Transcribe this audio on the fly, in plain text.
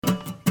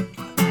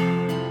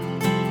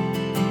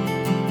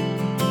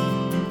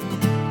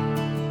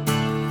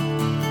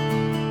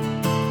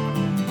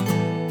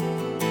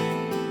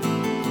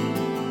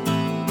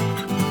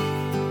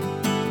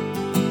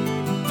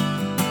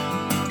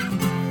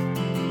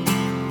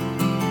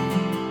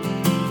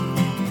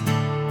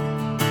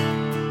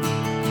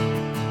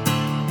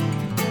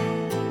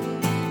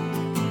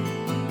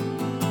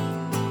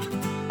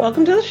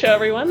Welcome to the show,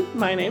 everyone.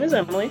 My name is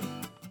Emily.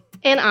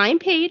 And I'm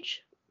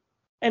Paige.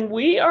 And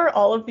we are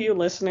all of you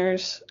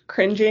listeners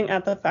cringing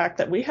at the fact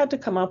that we had to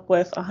come up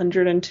with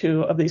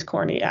 102 of these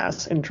corny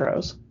ass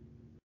intros.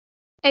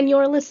 And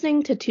you're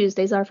listening to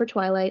Tuesdays Are for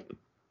Twilight.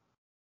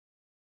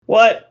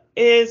 What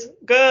is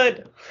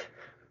good?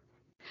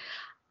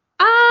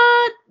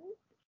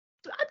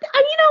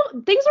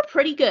 Things are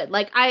pretty good.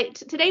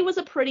 Today was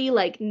a pretty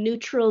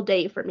neutral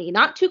day for me.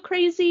 Not too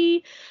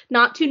crazy,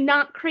 not too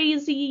not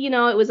crazy.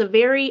 It was a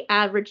very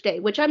average day,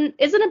 which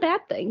isn't a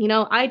bad thing.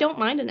 I don't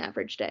mind an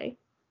average day.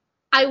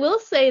 I will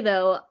say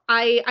though,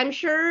 I'm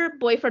sure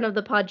boyfriend of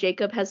the pod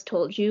Jacob has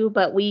told you,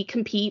 but we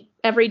compete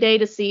every day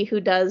to see who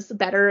does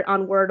better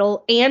on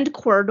Wordle and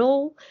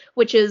Quordle,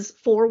 which is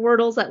 4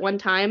 Wordles at one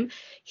time.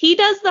 He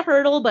does the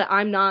hurdle, but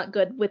I'm not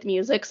good with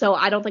music, so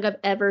I don't think I've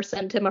ever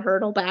sent him a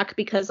hurdle back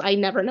because I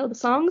never know the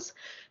songs.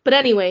 But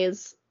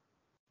anyways,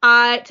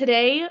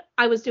 today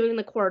I was doing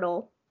the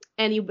Quordle,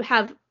 and you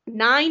have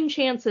 9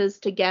 chances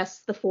to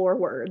guess the 4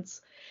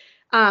 words.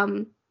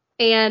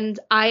 And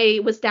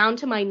I was down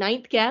to my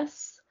 9th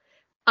guess.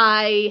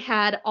 I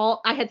had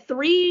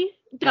 3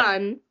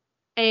 done,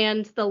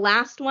 and the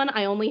last one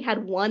I only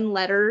had 1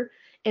 letter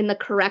in the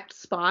correct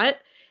spot,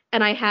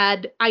 and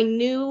I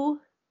knew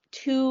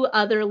 2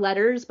 other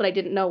letters, but I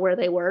didn't know where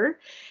they were.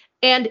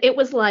 And it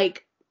was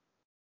like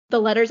the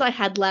letters I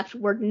had left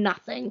were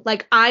nothing.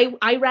 Like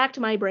I racked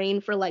my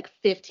brain for like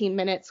 15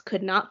 minutes,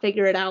 could not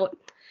figure it out.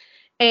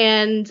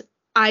 And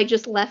I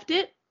just left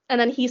it,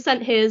 and then he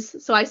sent his,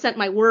 so I sent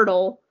my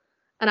Wordle.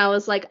 And I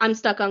was like, I'm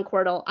stuck on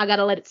Quordle. I got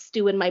to let it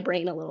stew in my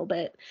brain a little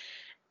bit.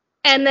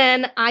 And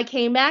then I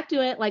came back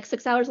to it like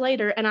 6 hours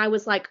later, and I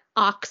was like,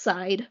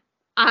 Oxide.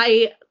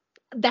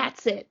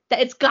 That's it.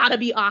 It's got to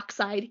be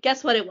Oxide.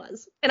 Guess what it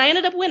was? And I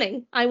ended up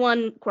winning. I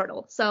won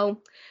Quordle.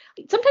 So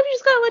sometimes you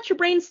just got to let your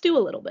brain stew a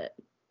little bit.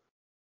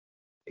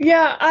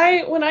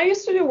 Yeah, when I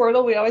used to do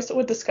Wordle, we always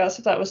would discuss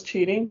if that was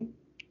cheating.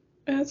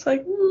 And it's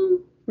like,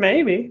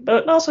 maybe.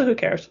 But also, who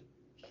cares?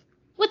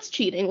 What's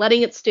cheating?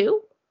 Letting it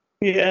stew?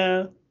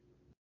 Yeah.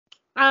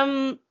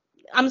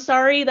 I'm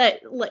sorry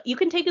that you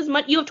can take as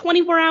much. You have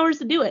 24 hours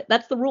to do it.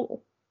 That's the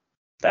rule.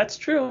 That's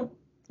true.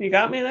 You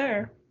got me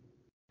there.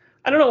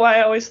 I don't know why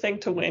I always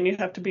think to win you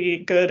have to be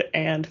good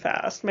and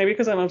fast. Maybe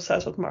because I'm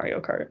obsessed with Mario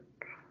Kart.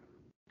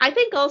 I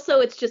think also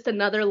it's just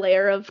another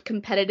layer of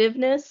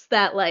competitiveness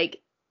that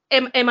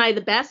am I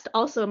the best?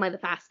 Also, am I the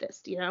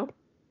fastest?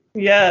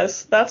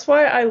 Yes, that's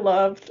why I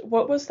loved,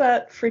 what was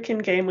that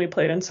freaking game we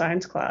played in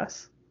science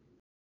class?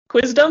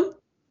 Quizdom?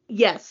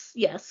 Yes.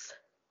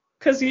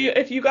 Because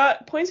if you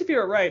got points if you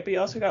were right, but you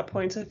also got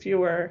points if you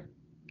were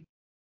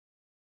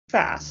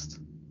fast.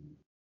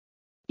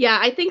 Yeah,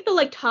 I think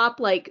the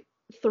top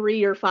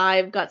 3 or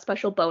 5 got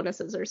special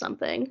bonuses or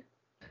something.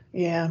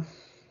 Yeah.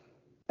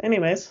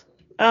 Anyways,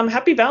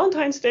 happy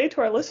Valentine's Day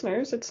to our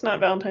listeners. It's not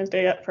Valentine's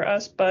Day yet for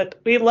us,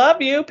 but we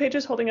love you. Paige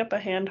is holding up a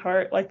hand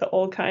heart like the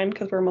old kind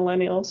because we're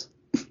millennials.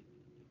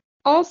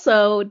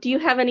 Also, do you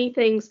have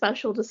anything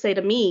special to say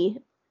to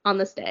me on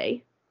this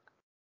day?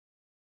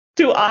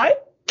 Do I?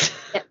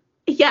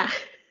 Yeah.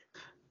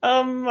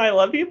 I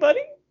love you,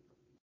 buddy.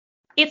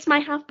 It's my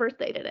half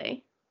birthday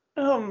today.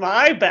 Oh,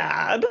 my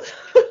bad.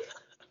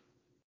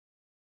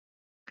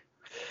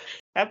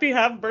 Happy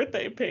half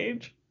birthday,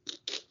 Paige.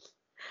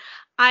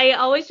 I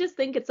always just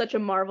think it's such a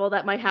marvel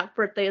that my half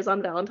birthday is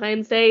on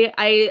Valentine's Day.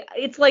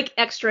 It's like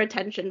extra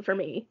attention for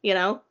me,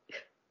 Yeah,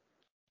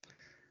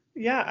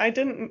 I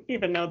didn't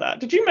even know that.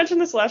 Did you mention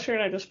this last year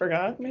and I just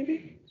forgot,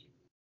 maybe?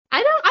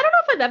 I don't know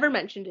if I've ever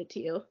mentioned it to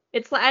you.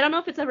 It's like I don't know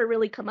if it's ever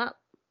really come up.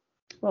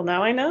 Well,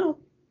 now I know.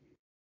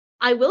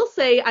 I will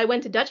say I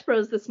went to Dutch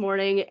Bros this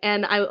morning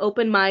and I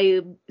opened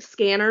my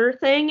scanner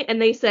thing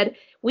and they said,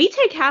 we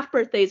take half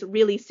birthdays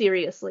really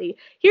seriously.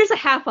 Here's a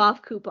half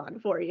off coupon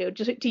for you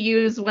just to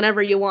use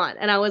whenever you want.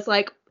 And I was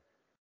like,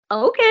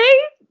 okay,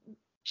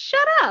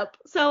 shut up.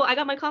 So I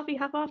got my coffee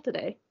half off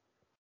today.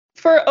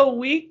 For a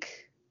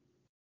week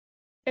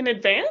in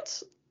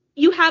advance?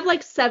 You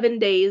have 7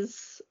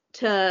 days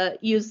to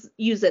use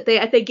it.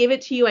 They give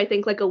it to you, I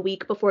think, a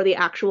week before the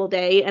actual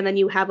day, and then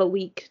you have a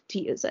week to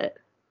use it.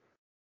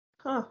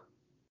 Huh.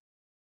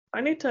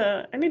 I need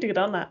to get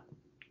on that.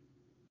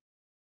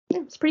 Yeah,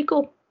 it's pretty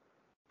cool.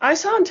 I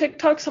saw on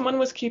TikTok someone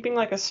was keeping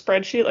a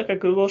spreadsheet, a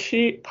Google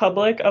sheet,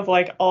 public of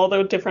all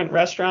the different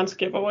restaurants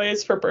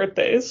giveaways for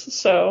birthdays.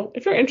 So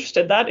if you're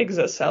interested, that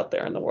exists out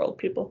there in the world,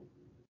 people.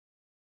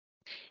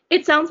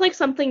 It sounds like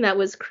something that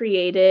was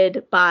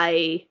created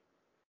by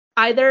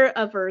either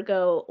a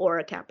Virgo or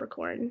a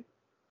Capricorn.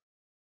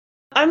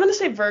 I'm going to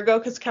say Virgo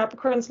because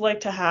Capricorns like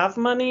to have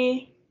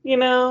money, We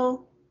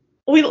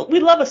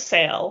love a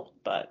sale,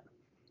 but...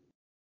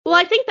 Well,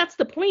 I think that's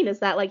the point, is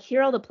that,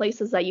 here are all the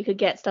places that you could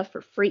get stuff for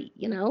free,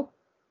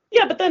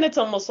 Yeah, but then it's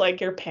almost like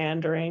you're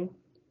pandering.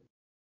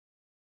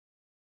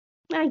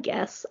 I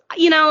guess.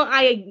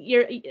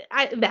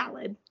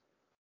 Valid.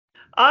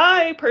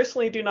 I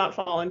personally do not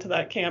fall into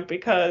that camp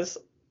because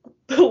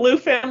the Liu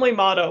family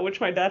motto, which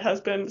my dad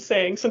has been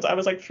saying since I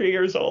was 3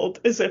 years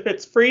old, is if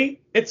it's free,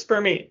 it's for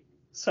me.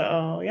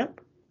 So, yep.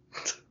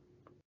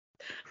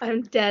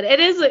 I'm dead.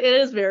 It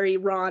is very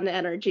Ron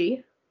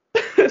energy.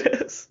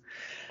 It is.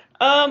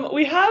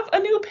 We have a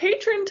new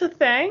patron to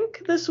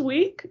thank this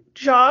week,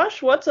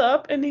 Josh. What's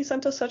up? And he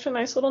sent us such a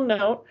nice little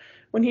note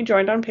when he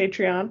joined on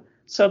Patreon.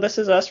 So this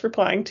is us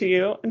replying to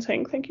you and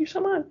saying thank you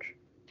so much.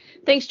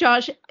 Thanks,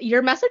 Josh.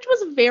 Your message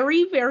was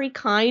very, very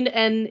kind,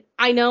 and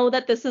I know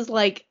that this is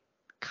like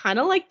kind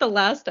of like the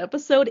last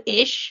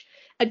episode-ish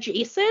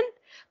adjacent,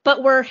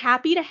 but we're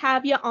happy to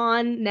have you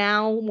on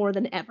now more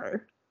than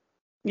ever.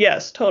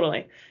 Yes,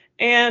 totally.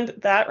 And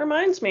that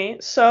reminds me,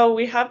 so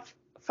we have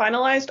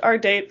finalized our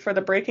date for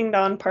the Breaking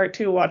Dawn Part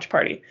 2 watch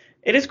party.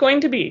 It is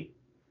going to be,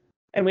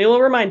 and we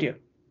will remind you,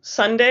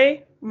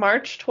 Sunday,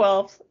 March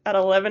 12th at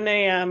 11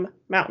 a.m.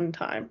 Mountain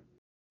Time.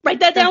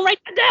 Write that down, write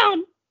that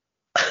down!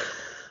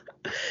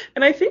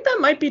 And I think that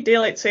might be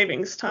Daylight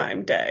Savings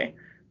Time day.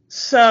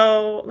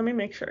 So let me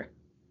make sure.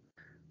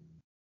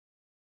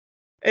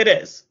 It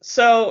is.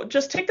 So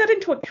just take that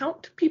into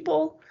account,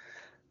 people,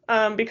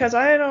 because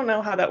I don't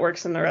know how that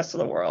works in the rest of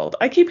the world.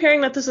 I keep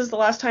hearing that this is the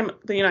last time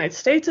the United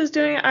States is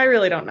doing it. I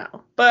really don't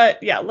know.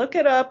 But yeah, look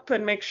it up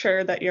and make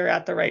sure that you're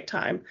at the right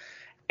time.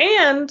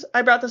 And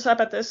I brought this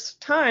up at this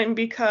time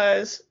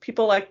because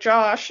people like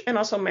Josh and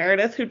also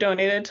Meredith, who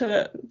donated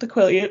to the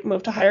Quileute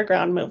Move to Higher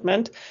Ground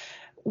movement,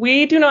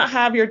 we do not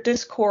have your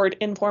Discord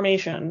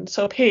information.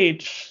 So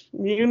Paige,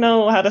 you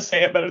know how to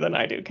say it better than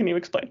I do. Can you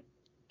explain?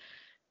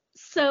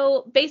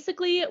 So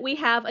basically, we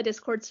have a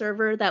Discord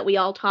server that we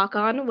all talk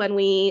on when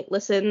we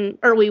listen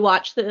or we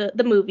watch the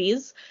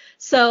movies.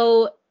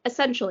 So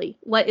essentially,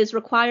 what is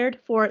required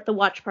for the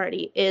watch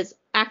party is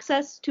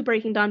access to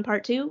Breaking Dawn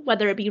Part 2,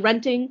 whether it be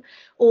renting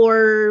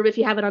or if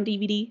you have it on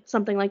DVD,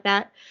 something like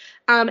that.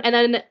 And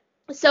then,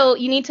 so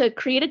you need to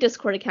create a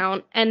Discord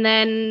account, and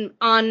then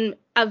on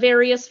a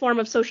various form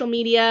of social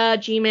media,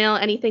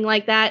 Gmail, anything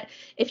like that,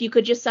 if you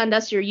could just send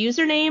us your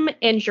username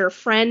and your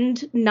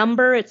friend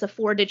number, it's a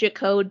 4-digit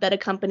code that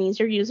accompanies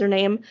your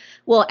username,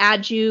 we'll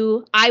add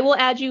you. I will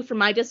add you from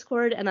my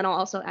Discord, and then I'll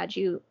also add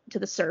you to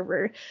the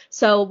server.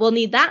 So we'll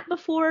need that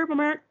before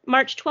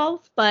March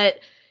 12th, but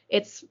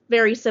it's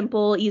very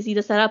simple, easy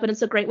to set up, and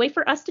it's a great way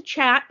for us to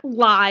chat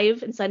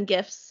live and send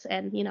gifts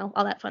and, you know,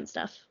 all that fun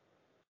stuff.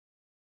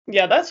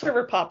 Yeah, that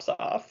server pops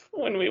off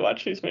when we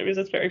watch these movies.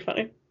 It's very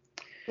funny.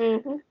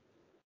 Mm-hmm.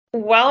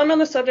 While I'm on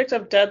the subject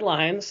of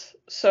deadlines,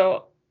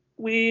 so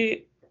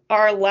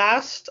our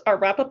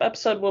wrap-up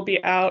episode will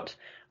be out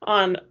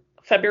on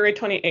February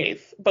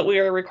 28th, but we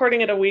are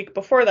recording it a week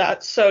before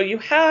that. So you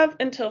have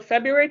until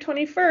February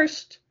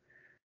 21st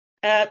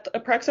at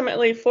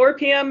approximately 4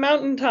 p.m.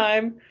 Mountain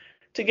Time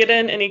to get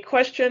in any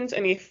questions,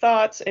 any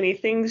thoughts, any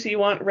things you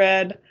want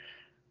read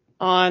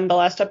on the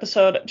last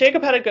episode.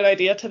 Jacob had a good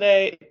idea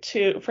today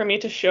for me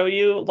to show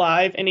you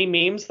live any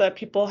memes that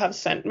people have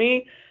sent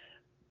me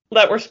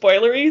that were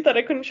spoilery that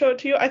I couldn't show it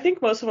to you. I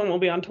think most of them will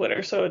be on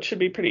Twitter, so it should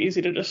be pretty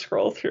easy to just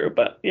scroll through.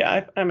 But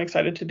yeah, I'm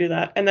excited to do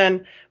that. And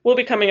then we'll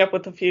be coming up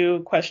with a few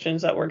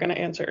questions that we're going to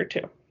answer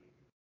too.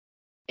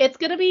 It's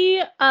going to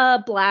be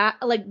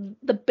like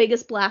the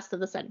biggest blast of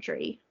the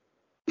century.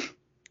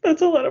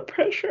 That's a lot of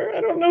pressure.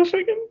 I don't know if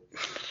I can.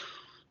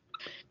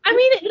 I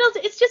mean,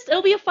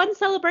 it'll be a fun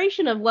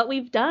celebration of what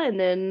we've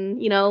done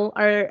and, you know,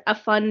 a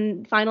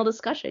fun final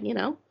discussion, you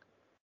know?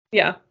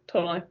 Yeah,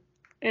 totally.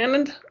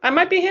 And I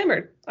might be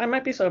hammered. I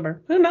might be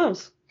sober. Who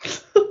knows?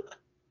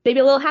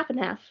 Maybe a little half and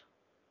half.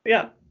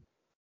 Yeah.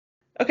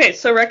 Okay,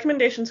 so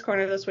recommendations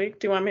corner this week.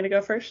 Do you want me to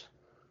go first?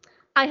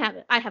 I have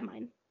it. I have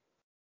mine.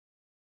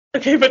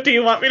 Okay, but do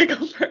you want me to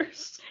go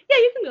first? Yeah,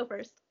 you can go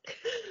first.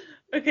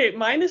 Okay,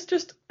 mine is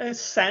just a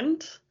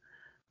scent.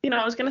 You know,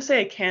 I was going to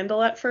say a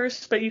candle at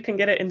first, but you can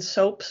get it in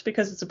soaps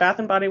because it's a Bath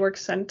 & Body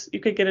Works scent.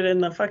 You could get it in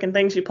the fucking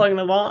things you plug in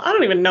the wall. I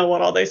don't even know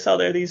what all they sell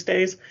there these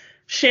days.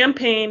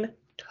 Champagne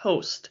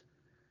Toast.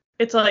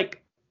 It's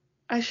like,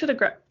 I should have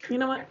grabbed, you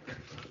know what?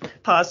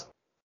 Pause.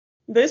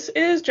 This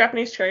is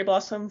Japanese cherry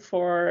blossom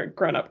for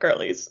grown-up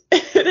girlies.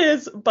 It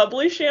is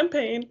bubbly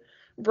champagne,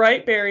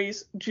 bright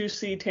berries,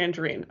 juicy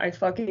tangerine. I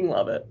fucking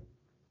love it.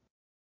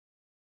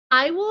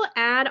 I will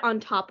add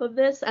on top of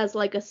this as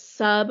like a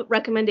sub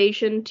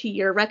recommendation to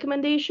your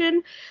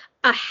recommendation,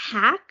 a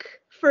hack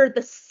for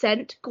the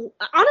scent.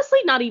 Honestly,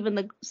 not even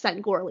the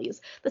scent Gorlies,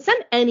 the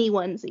scent any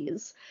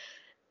onesies.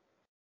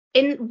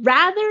 And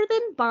rather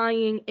than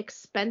buying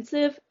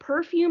expensive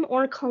perfume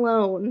or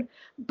cologne,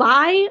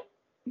 buy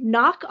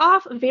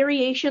knockoff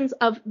variations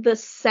of the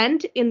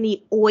scent in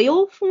the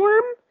oil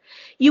form.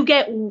 You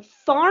get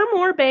far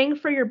more bang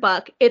for your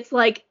buck. It's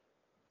like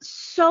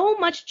so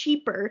much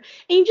cheaper,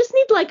 and you just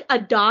need like a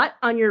dot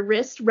on your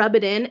wrist, rub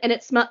it in, and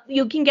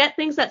you can get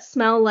things that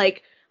smell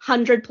like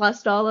 $100+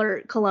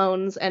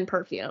 colognes and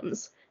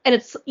perfumes, and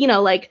it's, you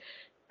know, like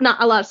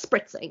not a lot of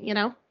spritzing, you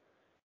know.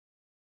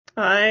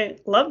 I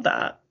love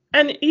that.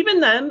 And even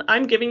then,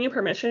 I'm giving you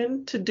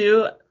permission to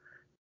do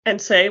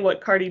and say what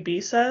Cardi B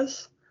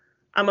says.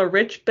 I'm a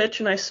rich bitch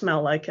and I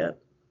smell like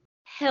it.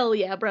 Hell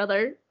yeah,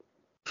 brother.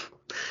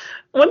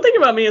 One thing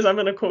about me is I'm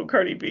going to quote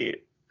Cardi B.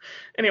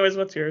 Anyways,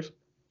 what's yours?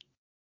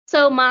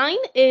 So mine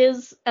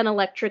is an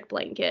electric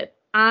blanket.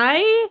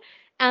 I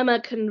am a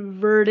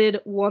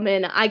converted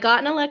woman. I got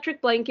an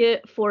electric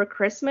blanket for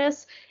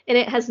Christmas, and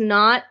it has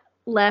not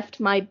left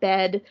my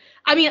bed.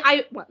 I mean,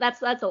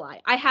 that's a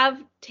lie. I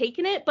have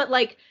taken it, but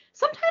like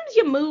sometimes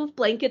you move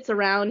blankets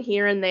around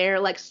here and there,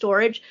 like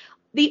storage.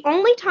 The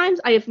only times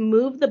I have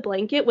moved the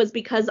blanket was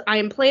because I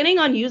am planning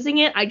on using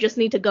it. I just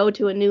need to go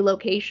to a new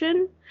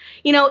location.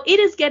 You know, it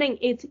is getting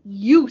its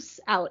use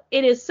out.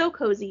 It is so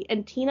cozy,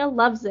 and Tina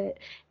loves it.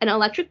 And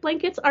electric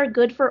blankets are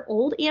good for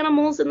old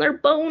animals and their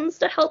bones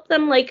to help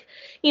them, like,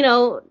 you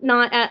know,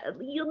 not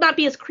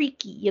be as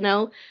creaky, you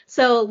know.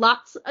 So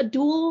lots of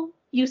dual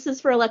uses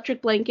for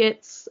electric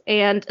blankets,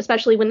 and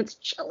especially when it's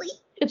chilly,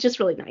 it's just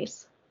really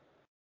nice.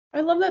 I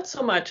love that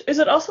so much. Is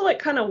it also like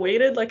kind of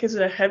weighted? Like, is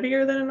it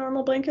heavier than a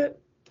normal blanket?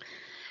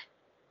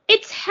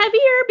 It's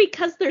heavier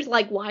because there's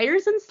like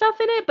wires and stuff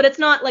in it, but it's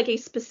not like a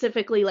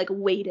specifically like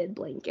weighted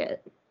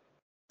blanket.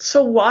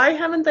 So why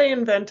haven't they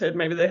invented,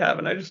 maybe they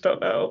haven't, I just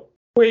don't know,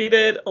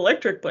 weighted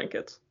electric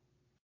blankets?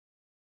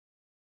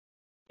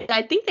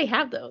 I think they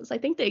have those. I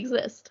think they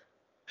exist.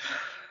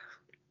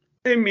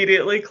 It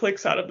immediately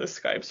clicks out of the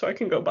Skype so I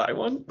can go buy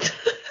one.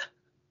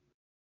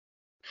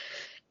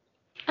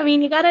 I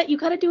mean, you gotta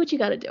do what you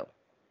gotta do.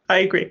 I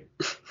agree.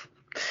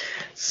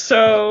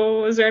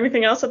 So, is there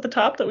anything else at the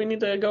top that we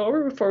need to go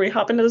over before we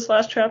hop into this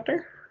last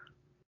chapter?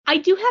 I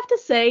do have to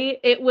say,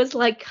 it was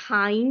like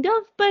kind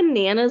of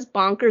bananas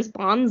bonkers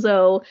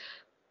bonzo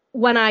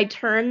when I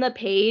turned the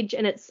page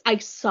and I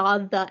saw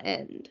the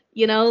end.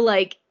 You know,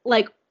 like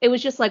it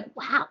was just like,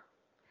 wow,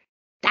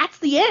 that's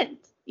the end,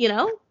 you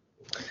know?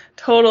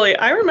 Totally.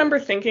 I remember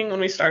thinking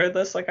when we started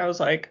this, like, I was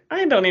like,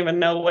 I don't even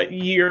know what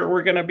year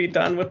we're going to be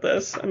done with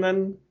this. And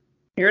then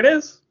here it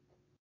is.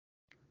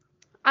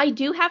 I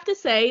do have to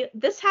say,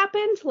 this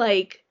happened,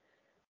 like,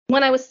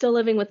 when I was still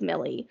living with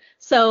Millie.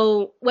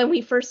 So when we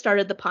first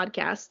started the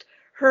podcast,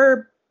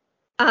 her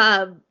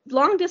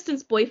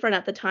long-distance boyfriend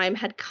at the time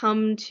had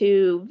come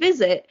to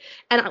visit.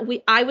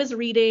 And I was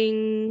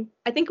reading,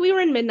 I think we were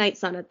in Midnight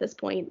Sun at this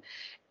point.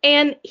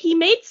 And he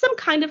made some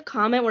kind of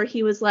comment where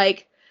he was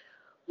like,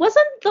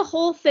 wasn't the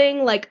whole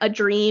thing like a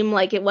dream,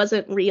 like it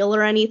wasn't real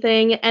or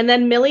anything? And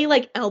then Millie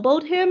like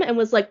elbowed him and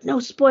was like, no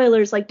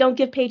spoilers, like don't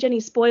give Paige any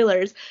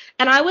spoilers.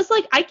 And I was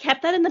like, I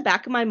kept that in the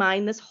back of my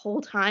mind this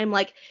whole time,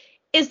 like,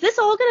 is this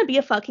all gonna be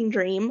a fucking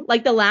dream?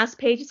 Like the last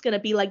page is gonna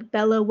be like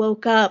Bella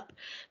woke up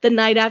the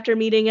night after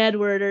meeting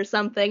Edward or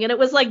something, and it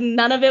was like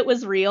none of it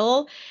was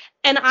real.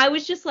 And I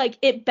was just like,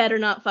 it better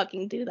not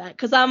fucking do that,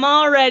 because I'm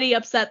already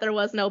upset there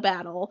was no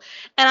battle.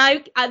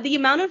 And the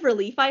amount of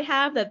relief I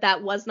have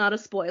that was not a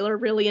spoiler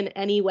really in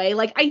any way.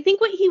 Like, I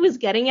think what he was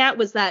getting at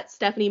was that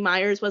Stephenie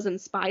Meyers was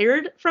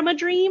inspired from a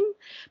dream,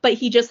 but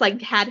he just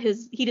like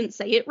he didn't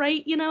say it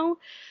right, you know?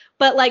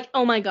 But like,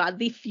 oh my God,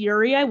 the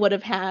fury I would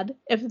have had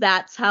if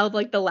that's how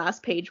like the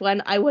last page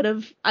went. I would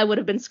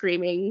have been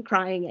screaming,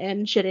 crying,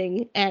 and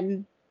shitting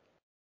and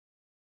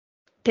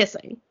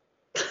pissing.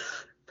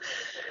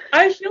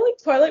 I feel like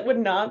Twilight would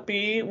not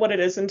be what it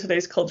is in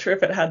today's culture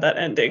if it had that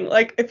ending.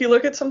 Like, if you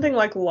look at something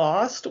like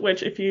Lost,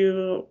 which if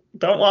you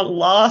don't want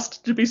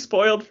Lost to be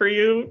spoiled for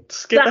you,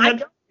 skip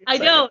ahead. I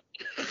don't.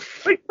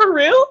 Like, for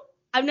real?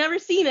 I've never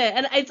seen it,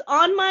 and it's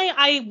on my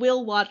I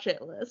will watch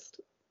it list.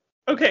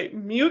 Okay,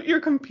 mute your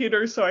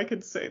computer so I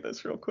can say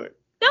this real quick.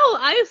 No,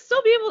 I'll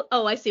still be able.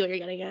 Oh, I see what you're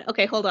getting at.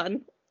 Okay, hold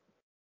on.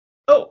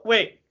 Oh,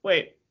 wait.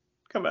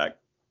 Come back.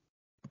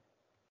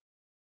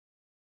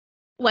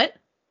 What?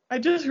 I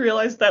just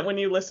realized that when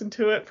you listen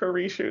to it for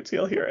reshoots,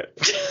 you'll hear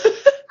it.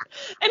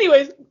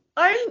 Anyways,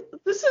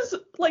 this is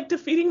like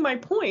defeating my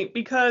point,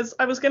 because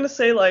I was going to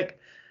say, like,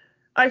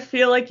 I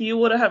feel like you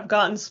would have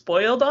gotten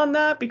spoiled on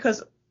that,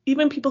 because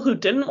even people who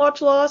didn't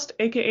watch Lost,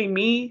 aka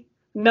me,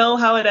 know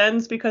how it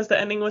ends because the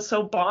ending was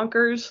so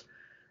bonkers.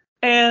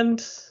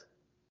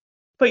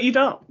 But you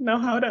don't know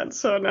how it ends,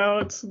 so now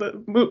it's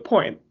the moot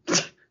point.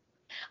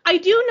 I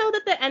do know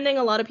that the ending,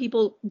 a lot of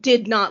people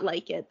did not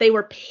like it. They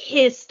were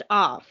pissed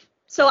off.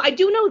 So I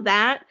do know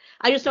that.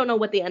 I just don't know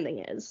what the ending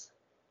is.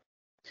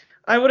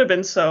 I would have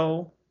been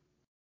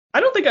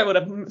I don't think I would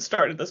have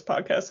started this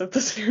podcast if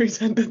the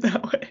series ended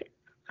that way.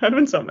 I'd have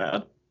been so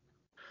mad.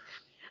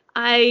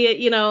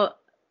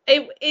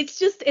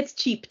 It's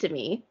cheap to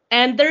me.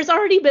 And there's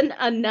already been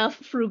enough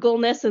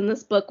frugalness in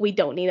this book. We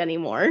don't need any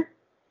more.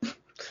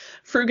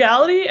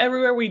 Frugality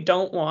everywhere we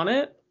don't want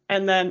it,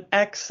 and then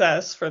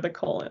excess for the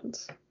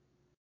Cullens.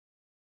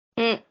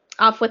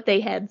 Off with they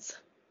heads.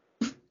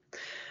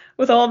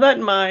 With all that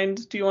in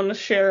mind, do you want to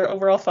share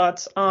overall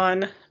thoughts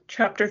on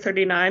Chapter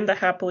 39, The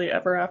Happily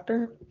Ever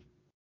After?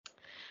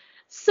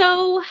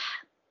 So,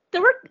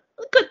 there were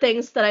good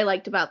things that I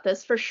liked about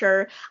this, for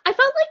sure. I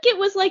felt like it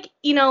was like,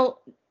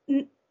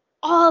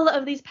 all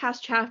of these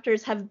past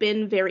chapters have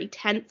been very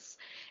tense,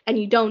 and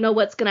you don't know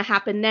what's going to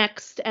happen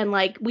next, and,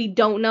 like, we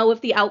don't know if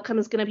the outcome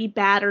is going to be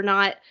bad or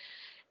not.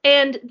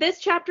 And this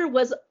chapter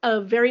was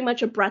very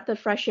much a breath of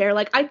fresh air.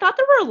 Like, I thought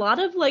there were a lot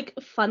of, like,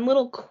 fun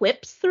little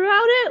quips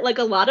throughout it. Like,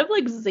 a lot of,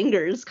 like,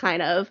 zingers,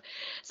 kind of.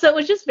 So it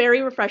was just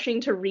very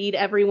refreshing to read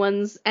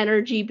everyone's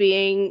energy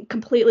being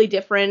completely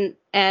different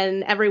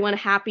and everyone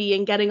happy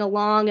and getting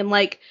along. And,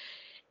 like,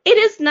 it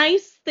is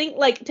nice thing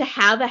like to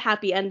have a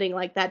happy ending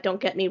like that,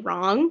 don't get me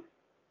wrong.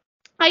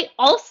 I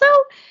also,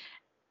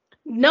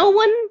 no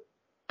one,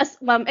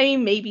 well, I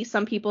mean, maybe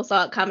some people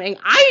saw it coming.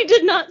 I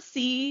did not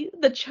see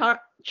the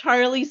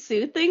Charlie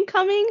Sue thing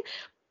coming,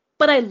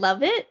 but I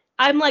love it.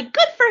 I'm like,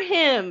 good for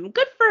him,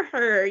 good for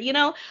her. You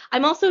know,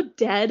 I'm also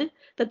dead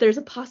that there's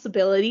a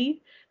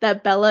possibility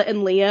that Bella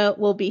and Leah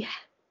will be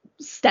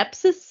step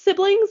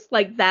siblings.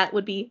 Like, that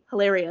would be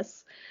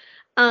hilarious.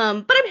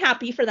 But I'm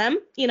happy for them,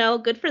 you know,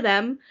 good for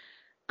them.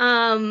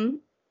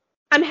 Um,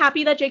 I'm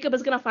happy that Jacob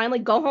is gonna finally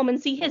go home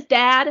and see his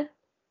dad.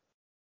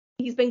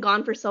 He's been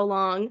gone for so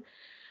long.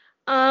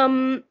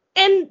 And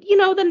you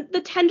know,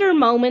 the tender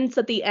moments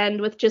at the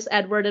end with just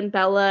Edward and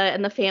Bella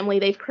and the family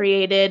they've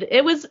created,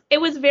 it was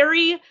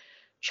very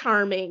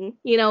charming,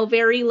 you know,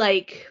 very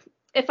like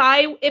if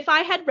I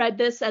had read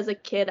this as a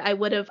kid, I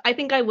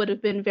think I would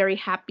have been very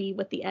happy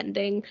with the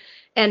ending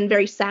and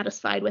very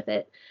satisfied with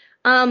it.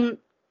 Um,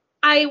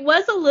 I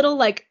was a little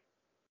like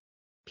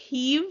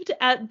peeved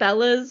at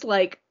Bella's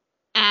like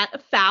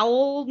at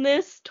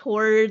foulness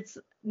towards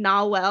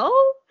Nawel.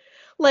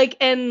 Like,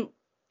 and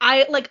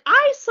I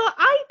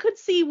could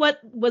see what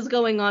was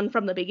going on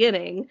from the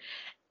beginning.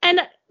 And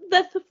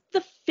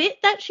the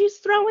fit that she's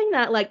throwing,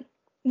 that like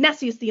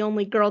Nessie's the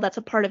only girl that's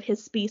a part of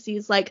his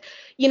species, like,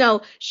 you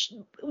know,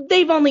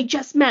 they've only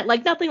just met,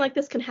 like nothing like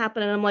this can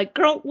happen. And I'm like,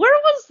 girl, where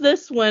was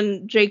this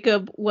when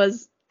Jacob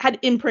had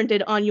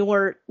imprinted on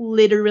your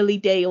literally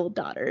day old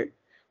daughter?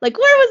 Like,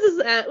 where was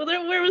this at?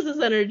 Where was this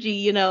energy,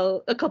 you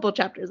know, a couple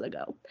chapters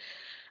ago?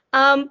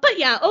 But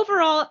yeah,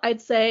 overall,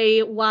 I'd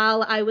say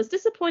while I was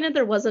disappointed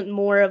there wasn't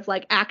more of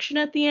like action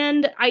at the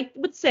end, I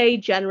would say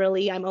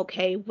generally I'm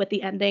okay with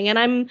the ending, and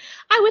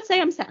I would say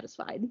I'm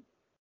satisfied.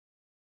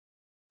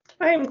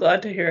 I am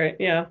glad to hear it.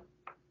 Yeah.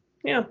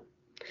 Yeah.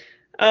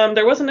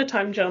 There wasn't a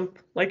time jump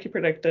like you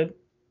predicted.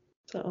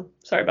 So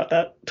sorry about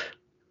that.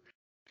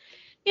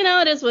 You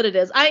know, it is what it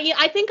is.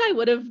 I think I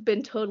would have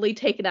been totally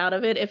taken out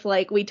of it if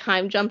like we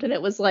time jumped and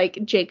it was like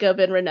Jacob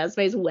and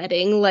Renesmee's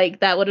wedding. Like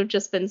that would have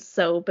just been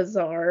so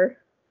bizarre.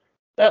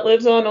 That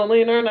lives on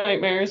only in our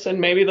nightmares and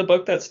maybe the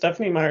book that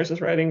Stephanie Myers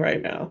is writing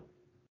right now.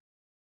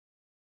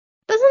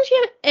 Doesn't she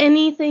have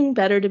anything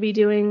better to be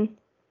doing?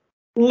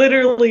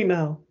 Literally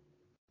no.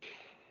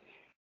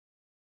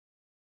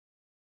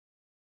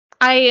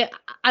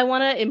 I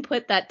want to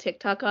input that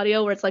TikTok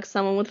audio where it's like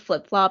someone with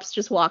flip-flops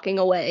just walking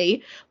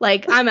away.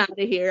 Like, I'm out of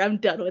here. I'm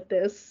done with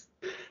this.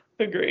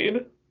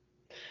 Agreed.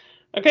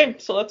 Okay,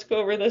 so let's go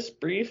over this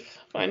brief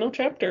final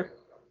chapter.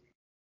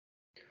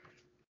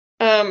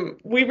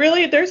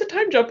 There's a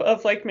time jump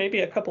of like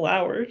maybe a couple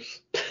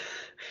hours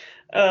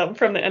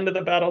from the end of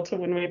the battle to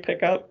when we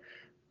pick up.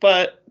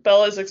 But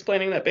Bella's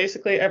explaining that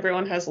basically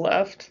everyone has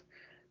left.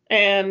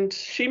 And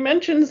she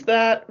mentions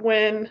that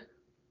when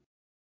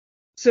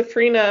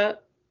Zafrina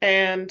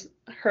and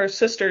her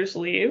sisters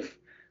leave,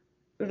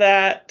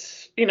 that,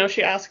 you know,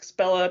 she asks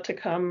Bella to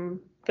come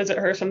visit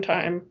her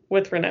sometime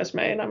with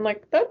Renesmee. And I'm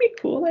like, that'd be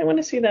cool. I want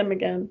to see them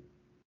again.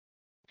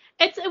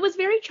 It was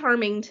very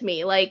charming to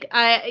me. Like,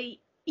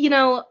 you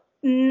know,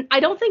 I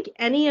don't think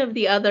any of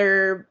the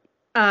other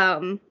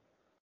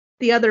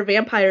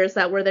vampires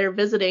that were there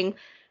visiting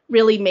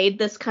really made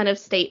this kind of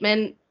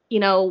statement, you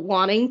know,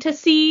 wanting to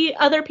see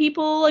other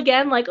people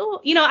again. Like, oh,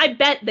 you know, I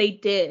bet they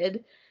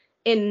did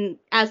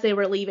as they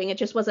were leaving. It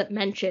just wasn't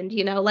mentioned,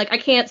 you know. Like, I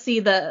can't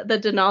see the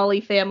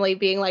Denali family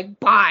being like,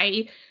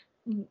 bye,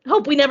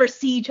 hope we never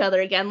see each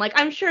other again. Like,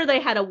 I'm sure they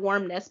had a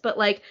warmness, but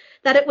like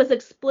that it was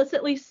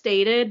explicitly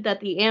stated that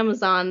the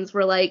Amazons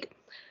were like,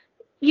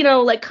 you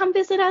know, like, come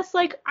visit us.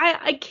 Like,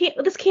 I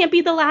can't, this can't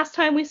be the last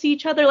time we see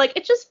each other. Like,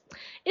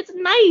 it's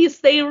nice.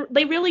 They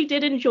really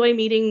did enjoy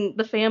meeting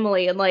the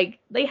family, and like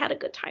they had a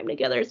good time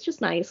together. It's just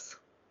nice.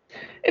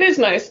 It is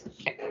nice.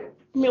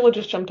 Mila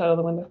just jumped out of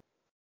the window.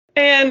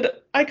 And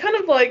I kind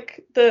of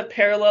like the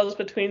parallels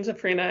between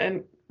Zafrina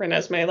and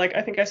Renesmee. Like,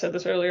 I think I said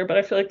this earlier, but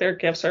I feel like their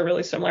gifts are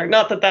really similar.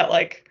 Not that that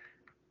like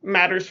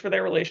matters for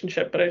their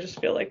relationship, but I just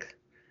feel like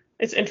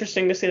it's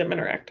interesting to see them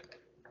interact.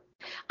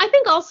 I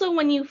think also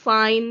when you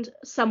find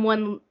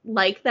someone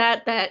like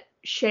that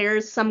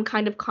shares some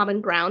kind of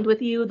common ground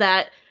with you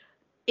that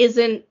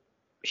isn't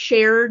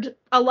shared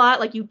a lot,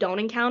 like you don't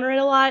encounter it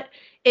a lot,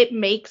 it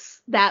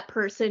makes that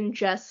person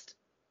just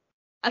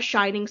a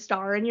shining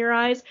star in your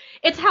eyes.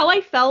 It's how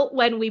I felt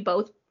when we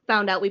both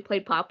found out we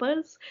played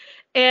Papas.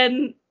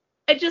 And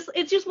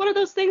it's just one of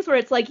those things where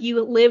it's like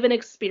you live an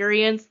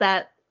experience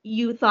that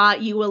you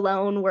thought you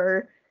alone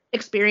were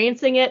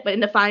experiencing it, but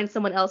to find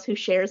someone else who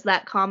shares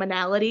that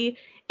commonality,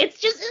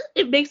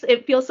 it makes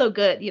it feel so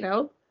good, you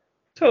know?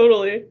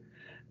 Totally.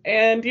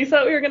 And you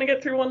thought we were going to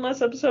get through one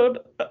last episode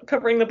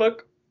covering the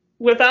book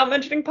without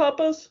mentioning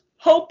Papas?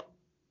 Hope,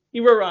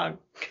 you were wrong.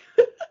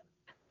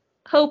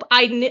 Hope,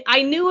 I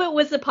knew it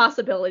was a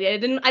possibility. I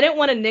didn't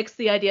want to nix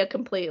the idea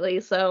completely,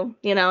 so,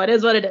 you know, it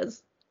is what it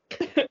is.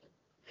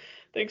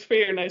 Thanks for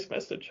your nice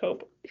message,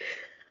 Hope.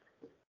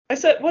 I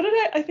said, what did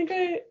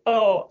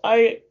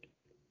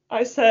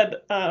I said,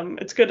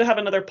 it's good to have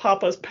another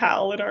Papa's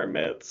pal in our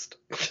midst.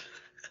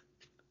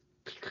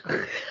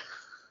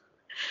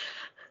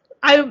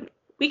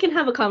 We can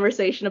have a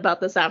conversation about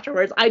this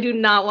afterwards. I do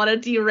not want to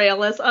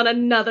derail us on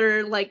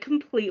another like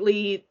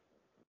completely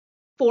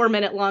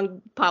 4-minute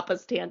long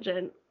Papa's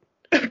tangent.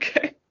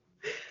 Okay.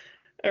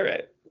 All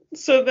right.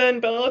 So then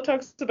Bella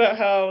talks about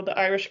how the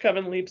Irish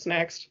Coven leaps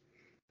next.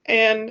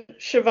 And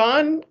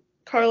Siobhan,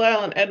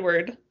 Carlisle, and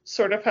Edward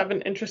sort of have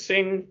an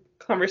interesting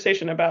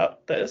conversation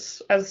about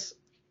this as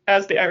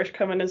the Irish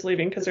Coven is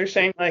leaving, because they're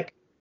saying, like,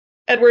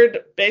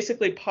 Edward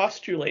basically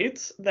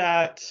postulates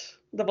that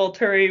the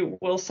Volturi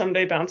will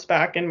someday bounce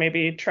back and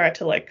maybe try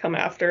to, like, come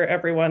after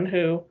everyone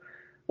who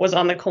was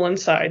on the Cullen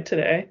side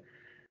today.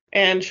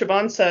 And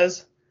Siobhan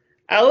says,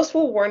 Alice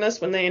will warn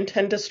us when they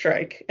intend to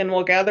strike, and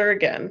will gather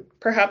again.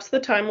 Perhaps the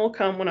time will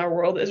come when our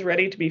world is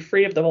ready to be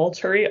free of the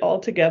Volturi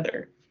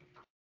altogether.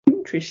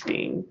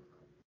 Interesting.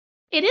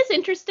 It is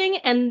interesting,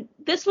 and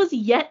this was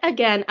yet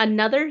again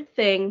another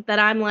thing that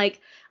I'm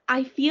like,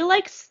 I feel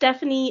like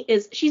Stephanie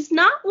she's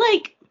not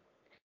like,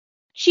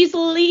 she's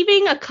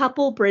leaving a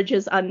couple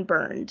bridges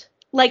unburned.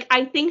 Like,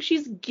 I think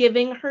she's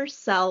giving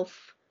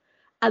herself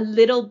a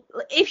little,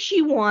 if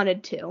she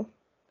wanted to,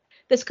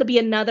 this could be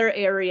another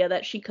area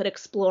that she could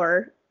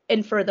explore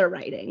in further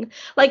writing.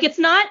 Like, it's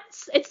not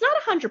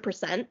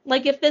 100%.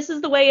 Like, if this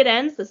is the way it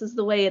ends, this is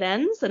the way it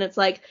ends. And it's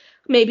like,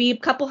 maybe a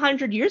couple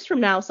hundred years from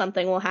now,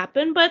 something will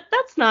happen, but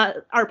that's not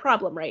our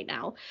problem right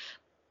now.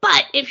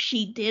 But if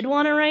she did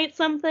want to write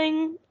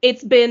something,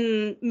 it's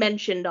been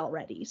mentioned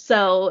already.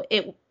 So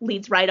it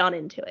leads right on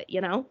into it,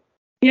 you know?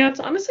 Yeah, it's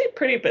honestly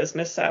pretty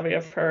business savvy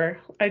of her.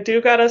 I do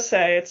gotta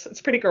say,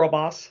 it's pretty girl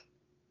boss.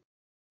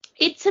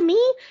 To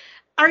me,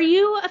 are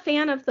you a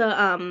fan of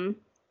the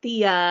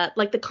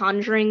like the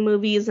Conjuring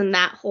movies and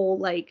that whole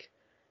like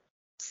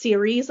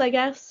series, I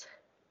guess?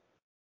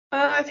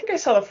 I think I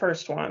saw the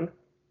first one.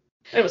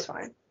 It was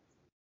fine.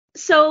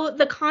 So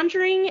the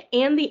Conjuring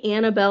and the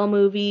Annabelle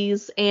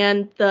movies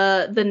and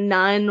the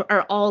Nun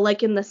are all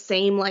like in the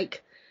same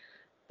like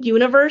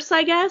universe,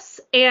 I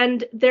guess.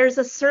 And there's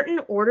a certain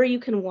order you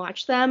can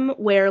watch them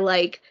where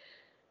like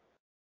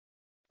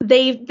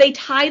they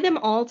tie them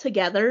all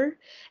together,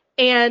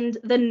 and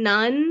the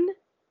Nun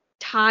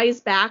ties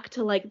back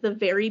to like the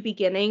very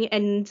beginning,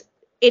 and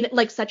in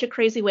like such a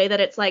crazy way that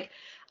it's like,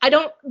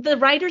 the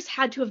writers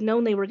had to have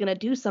known they were going to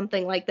do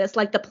something like this,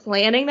 like the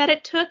planning that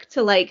it took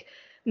to like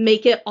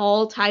make it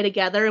all tie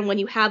together. And when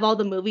you have all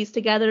the movies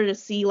together to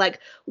see like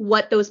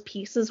what those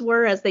pieces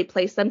were as they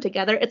place them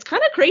together, it's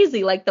kind of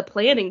crazy, like the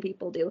planning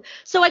people do.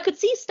 So I could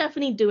see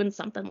Stephanie doing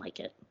something like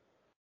it.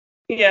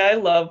 Yeah, I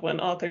love when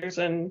authors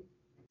and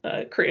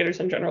creators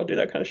in general do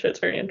that kind of shit. It's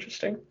very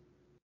interesting.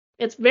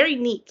 It's very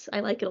neat.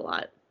 I like it a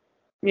lot.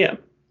 Yeah.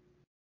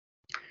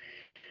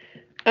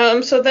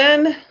 So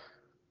then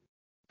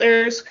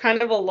there's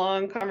kind of a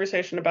long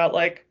conversation about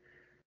like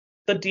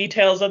the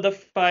details of the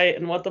fight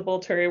and what the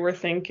Volturi were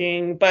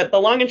thinking. But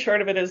the long and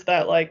short of it is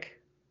that, like,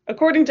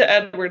 according to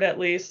Edward at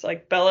least,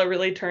 like Bella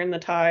really turned the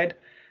tide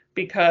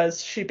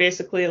because she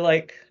basically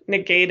like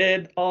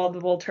negated all the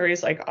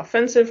Volturi's like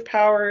offensive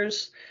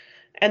powers.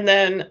 And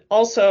then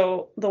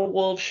also the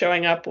wolves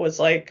showing up was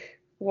like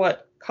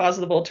what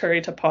caused the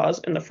Volturi to pause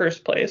in the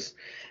first place.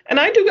 And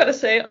I do gotta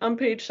say, on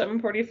page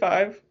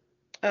 745,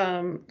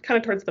 kind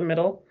of towards the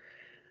middle,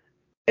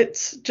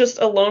 it's just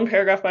a lone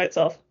paragraph by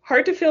itself.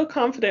 Hard to feel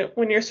confident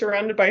when you're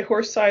surrounded by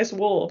horse-sized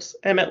wolves,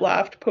 Emmett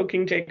laughed,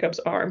 poking Jacob's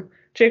arm.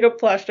 Jacob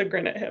flashed a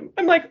grin at him.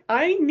 I'm like,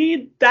 I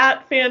need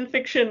that fan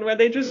fiction where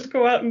they just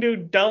go out and do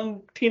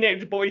dumb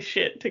teenage boy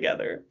shit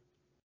together.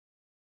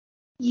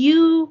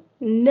 You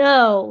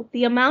know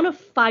the amount of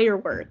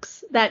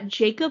fireworks that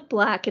Jacob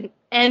Black and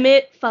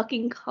Emmett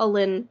fucking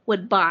Cullen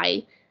would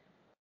buy.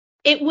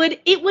 It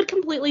would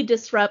completely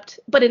disrupt,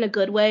 but in a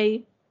good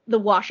way, the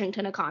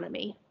Washington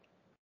economy.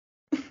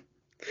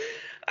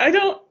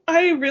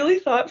 I really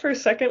thought for a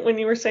second when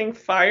you were saying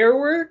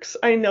fireworks,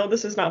 I know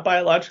this is not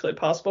biologically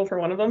possible for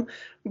one of them,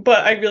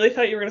 but I really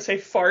thought you were going to say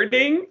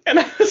farting, and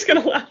I was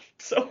going to laugh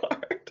so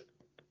hard.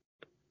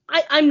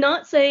 I'm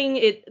not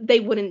saying they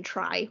wouldn't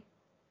try.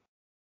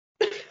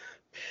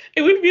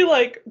 It would be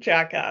like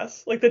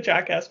Jackass, like the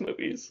Jackass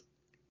movies.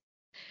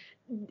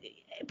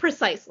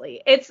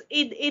 Precisely. It's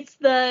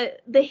the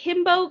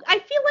himbo. I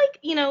feel like,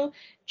 you know,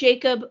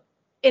 Jacob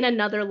in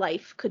another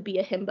life could be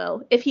a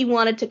himbo if he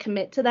wanted to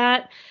commit to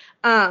that.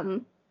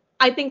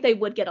 I think they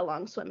would get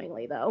along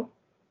swimmingly, though.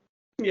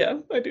 Yeah,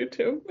 I do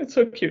too. It's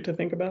so cute to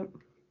think about.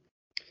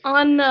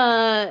 On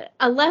a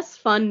less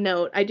fun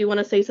note, I do want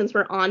to say, since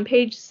we're on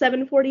page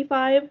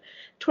 745,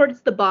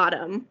 towards the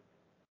bottom.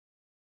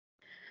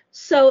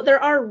 So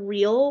there are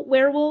real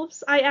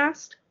werewolves, I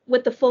asked,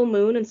 with the full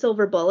moon and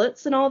silver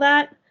bullets and all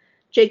that.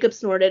 Jacob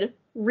snorted.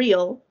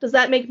 Real? Does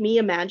that make me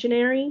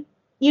imaginary?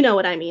 You know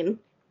what I mean.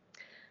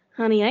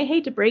 Honey, I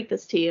hate to break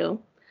this to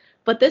you,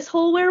 but this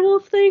whole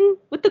werewolf thing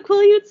with the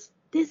Quileutes,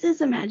 this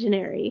is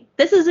imaginary.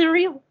 This isn't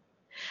real.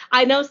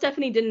 I know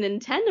Stephanie didn't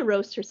intend to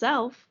roast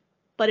herself,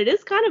 but it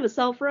is kind of a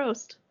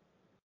self-roast.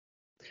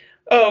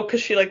 Oh,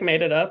 because she, like,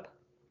 made it up?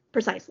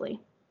 Precisely.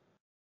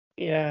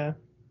 Yeah.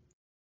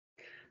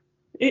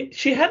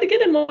 She had to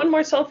get in one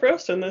more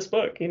self-roast in this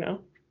book, you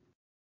know?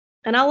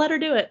 And I'll let her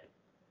do it.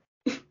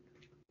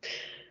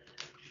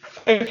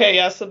 Okay,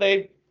 yeah, so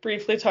they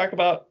briefly talk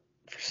about,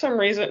 for some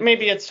reason,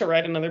 maybe it's to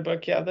write another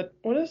book, yeah,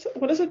 what is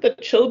it? The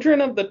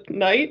Children of the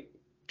Night?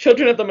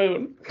 Children of the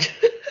Moon.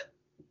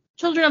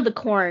 Children of the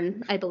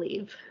Corn, I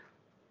believe.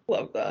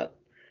 Love that.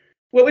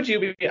 What would you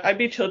be? I'd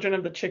be Children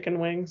of the Chicken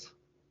Wings.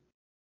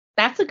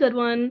 That's a good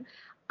one.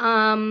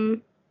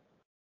 Um,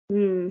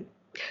 hmm.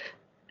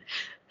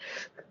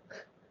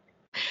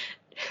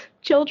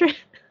 Children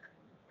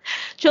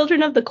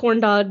Children of the Corn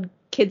Dog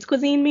Kids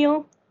Cuisine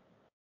meal.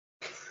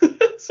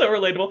 So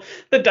relatable.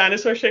 The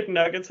dinosaur-shaped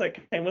nuggets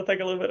that came with like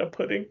a little bit of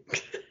pudding.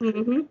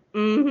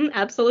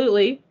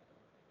 Absolutely.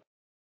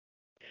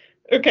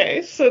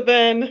 Okay, so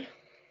then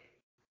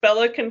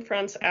Bella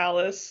confronts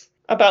Alice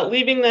about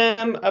leaving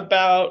them,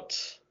 about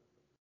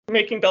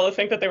making Bella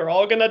think that they were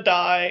all gonna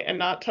die and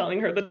not telling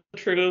her the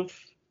truth.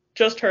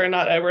 Just her,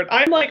 not Edward.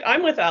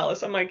 I'm with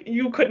Alice. I'm like,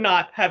 you could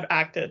not have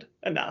acted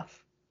enough.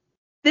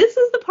 This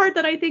is the part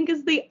that I think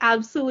is the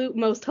absolute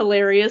most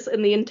hilarious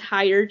in the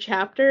entire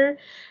chapter.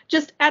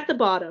 Just at the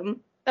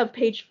bottom of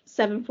page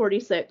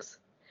 746.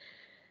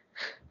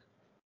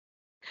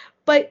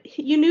 But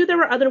you knew there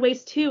were other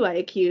ways too, I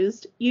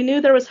accused. You knew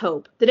there was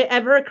hope. Did it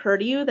ever occur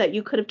to you that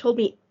you could have told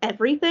me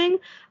everything?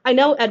 I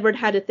know Edward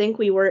had to think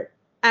we were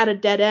at a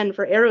dead end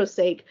for Arrow's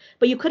sake,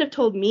 but you could have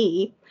told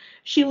me.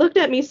 She looked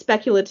at me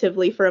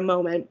speculatively for a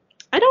moment.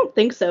 I don't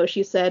think so,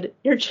 she said.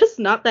 You're just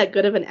not that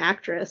good of an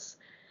actress.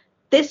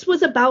 This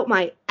was about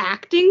my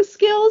acting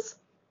skills?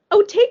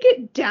 Oh, take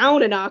it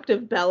down an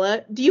octave,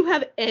 Bella. Do you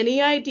have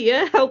any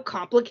idea how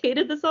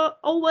complicated this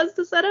all was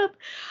to set up?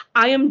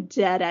 I am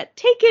dead at.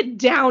 Take it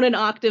down an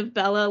octave,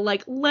 Bella.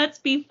 Like, let's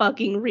be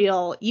fucking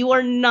real. You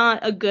are not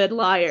a good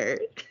liar.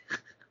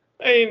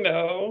 I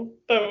know.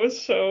 That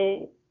was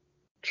so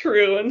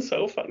true and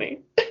so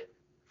funny.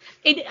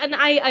 And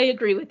I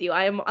agree with you.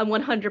 I'm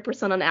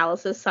 100% on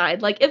Alice's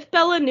side. Like, if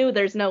Bella knew,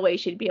 there's no way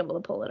she'd be able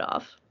to pull it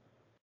off.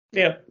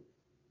 Yep.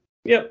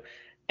 Yep.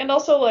 And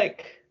also,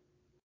 like,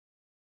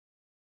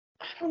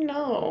 I don't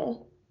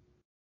know.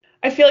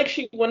 I feel like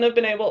she wouldn't have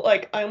been able,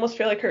 like, I almost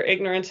feel like her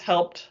ignorance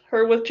helped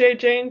her with Jay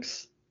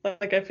Jinx.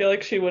 Like, I feel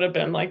like she would have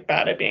been, like,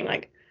 bad at being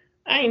like,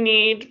 I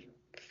need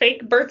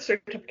fake birth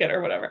certificate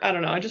or whatever. I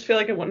don't know. I just feel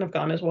like it wouldn't have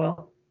gone as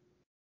well.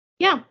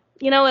 Yeah.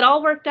 You know, it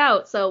all worked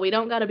out, so we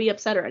don't gotta be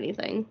upset or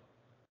anything.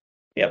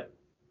 Yep.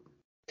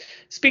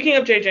 Speaking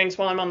of Jay Jinx,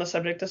 while I'm on the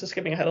subject, this is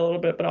skipping ahead a little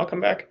bit, but I'll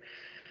come back.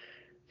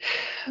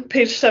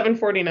 Page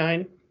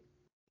 749.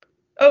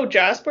 Oh,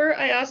 Jasper?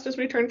 I asked as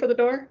we turned for the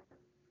door.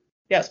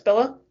 Yes,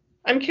 Bella?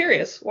 I'm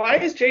curious. Why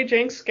is Jay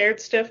Jinx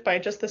scared stiff by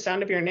just the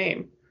sound of your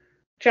name?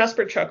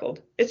 Jasper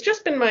chuckled. It's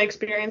just been my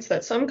experience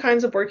that some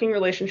kinds of working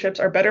relationships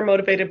are better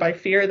motivated by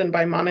fear than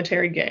by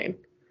monetary gain.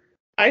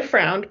 I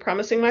frowned,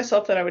 promising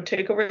myself that I would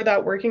take over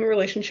that working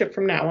relationship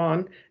from now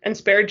on and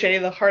spare Jay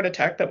the heart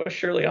attack that was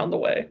surely on the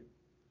way.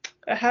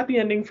 A happy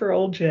ending for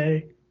old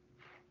Jay.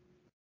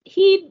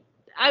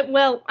 I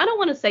don't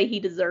want to say he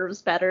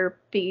deserves better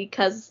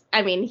because,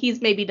 I mean,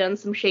 he's maybe done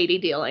some shady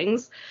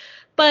dealings,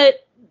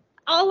 but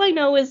all I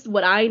know is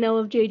what I know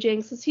of Jay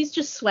Jinx is he's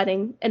just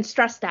sweating and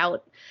stressed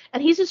out,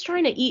 and he's just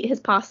trying to eat his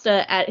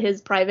pasta at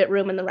his private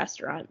room in the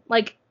restaurant.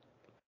 Like,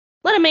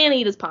 let a man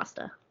eat his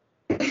pasta.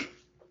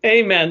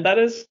 Amen. That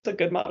is a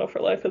good motto for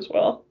life as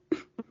well.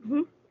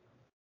 Mm-hmm.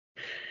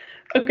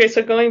 Okay,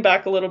 so going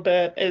back a little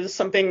bit is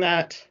something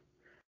that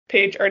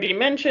Paige already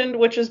mentioned,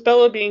 which is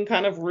Bella being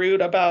kind of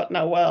rude about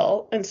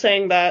Noelle and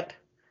saying that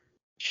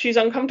she's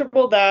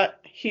uncomfortable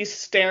that he's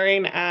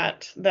staring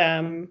at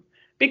them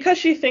because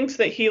she thinks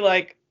that he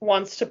like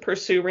wants to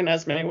pursue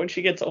Renesmee when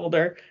she gets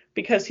older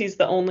because she's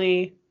the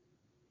only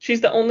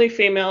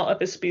female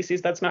of his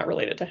species that's not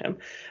related to him.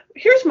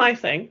 Here's my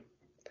thing.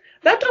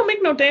 That don't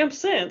make no damn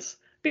sense.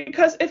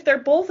 Because if they're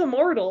both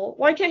immortal,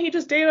 why can't he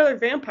just date other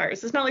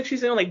vampires? It's not like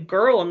she's the only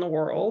girl in the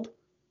world,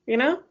 you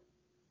know?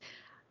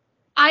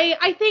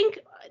 I think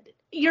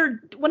you're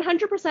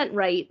 100%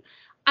 right.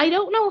 I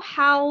don't know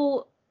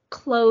how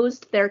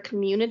closed their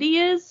community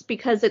is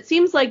because it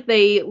seems like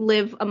they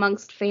live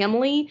amongst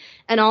family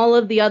and all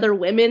of the other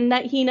women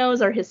that he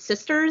knows are his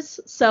sisters.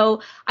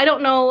 So I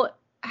don't know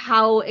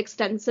how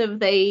extensive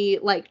they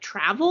like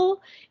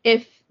travel,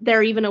 if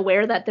they're even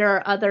aware that there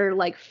are other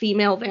like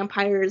female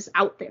vampires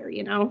out there,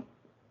 you know?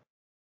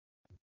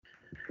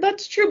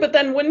 That's true, but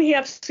then wouldn't he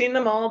have seen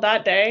them all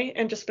that day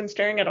and just been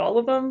staring at all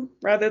of them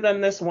rather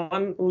than this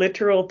one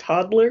literal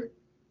toddler?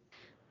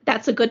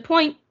 That's a good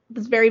point.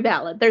 That's very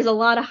valid. There's a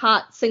lot of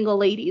hot single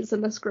ladies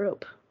in this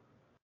group.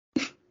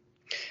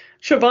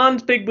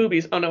 Siobhan's big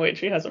boobies. Oh no, wait,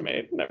 she has a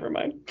maid. Never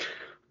mind.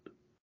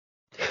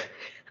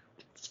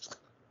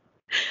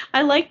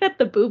 I like that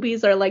the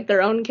boobies are like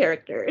their own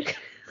character.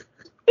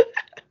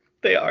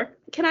 They are.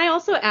 Can I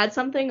also add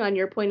something on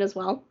your point as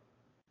well?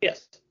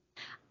 Yes.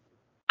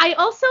 I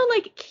also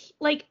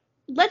like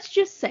let's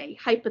just say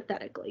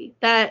hypothetically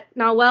that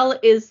Noelle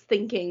is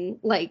thinking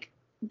like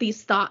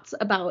these thoughts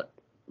about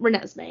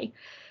Renesmee.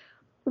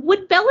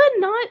 Would Bella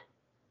not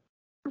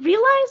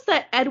realize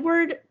that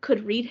Edward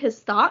could read his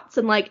thoughts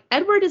and like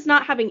Edward is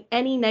not having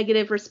any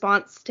negative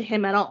response to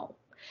him at all?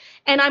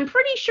 And I'm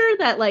pretty sure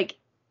that like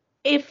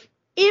if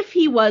if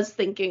he was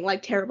thinking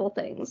like terrible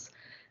things,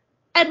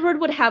 Edward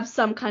would have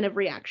some kind of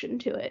reaction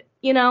to it,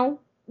 you know?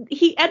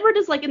 Edward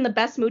is like in the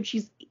best mood.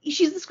 She's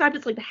described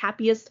as like the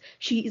happiest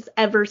she's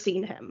ever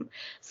seen him.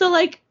 So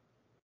like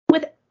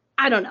with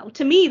I don't know,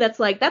 to me that's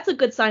a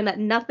good sign that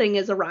nothing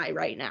is awry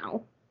right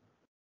now.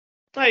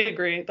 I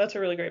agree. That's a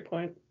really great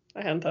point.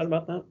 I hadn't thought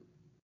about that.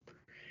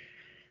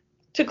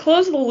 To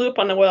close the loop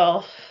on the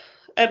will,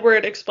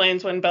 Edward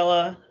explains when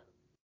Bella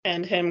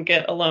and him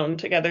get alone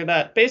together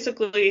that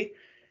basically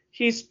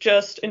he's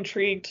just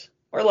intrigued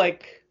or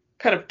like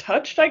kind of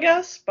touched, I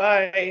guess,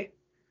 by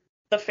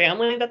the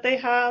family that they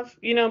have,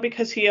 you know,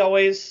 because he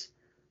always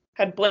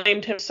had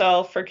blamed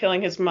himself for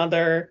killing his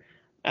mother.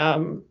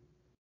 And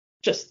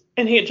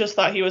he had just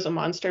thought he was a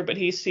monster, but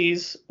he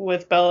sees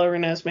with Bella,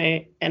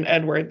 Renesmee, and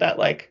Edward that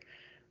like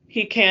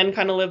he can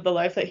kind of live the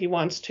life that he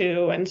wants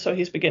to, and so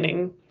he's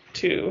beginning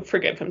to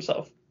forgive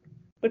himself,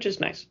 which is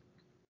nice.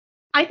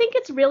 I think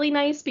it's really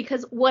nice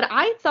because what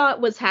I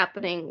thought was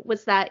happening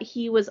was that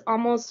he was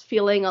almost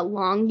feeling a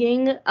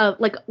longing of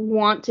like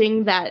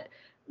wanting that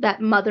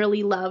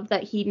motherly love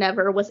that he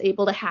never was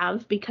able to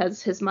have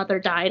because his mother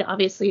died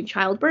obviously in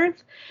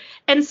childbirth.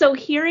 And so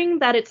hearing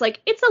that it's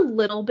a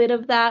little bit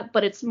of that,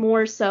 but it's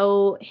more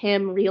so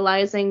him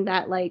realizing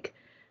that like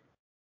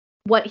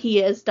what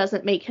he is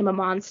doesn't make him a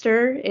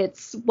monster.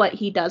 It's what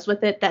he does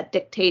with it that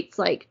dictates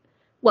like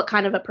what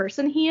kind of a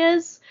person he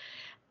is.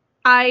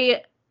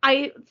 I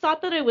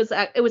thought that it was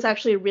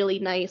actually really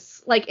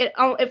nice. Like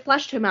it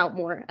fleshed him out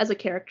more as a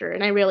character,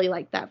 and I really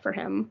liked that for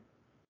him.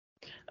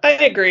 I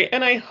agree,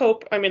 and I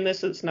hope, I mean,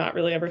 this is not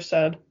really ever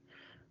said,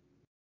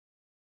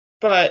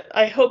 but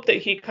I hope that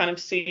he kind of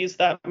sees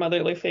that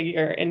motherly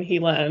figure in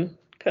Helen,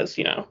 because,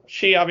 you know,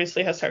 she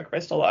obviously has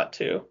sacrificed a lot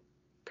to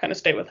kind of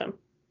stay with him.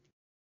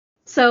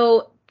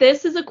 So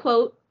this is a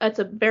quote. It's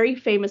a very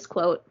famous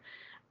quote.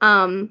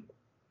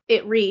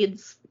 It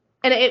reads,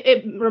 and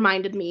it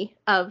reminded me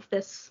of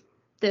this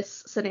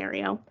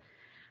scenario.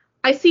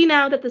 I see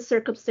now that the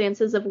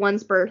circumstances of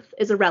one's birth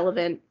is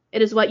irrelevant.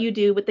 It is what you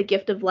do with the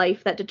gift of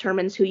life that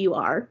determines who you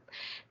are.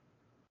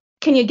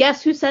 Can you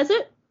guess who says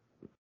it?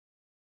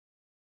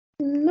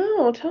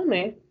 No, tell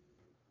me.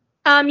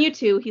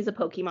 Mewtwo, he's a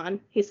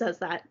Pokemon. He says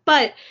that.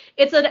 But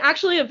it's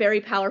actually a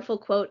very powerful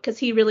quote because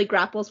he really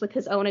grapples with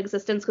his own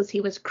existence because he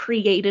was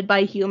created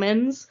by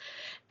humans.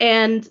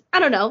 And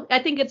I don't know, I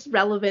think it's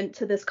relevant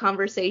to this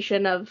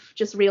conversation of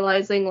just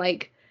realizing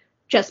like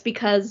just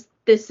because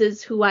this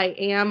is who I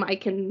am, I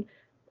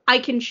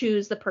can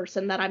choose the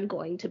person that I'm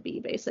going to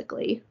be,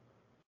 basically.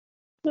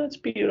 That's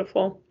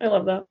beautiful. I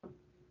love that.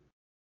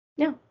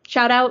 Yeah.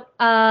 Shout out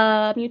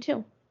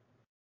Mewtwo.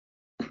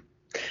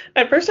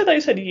 At first I thought you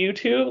said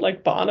U2,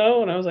 like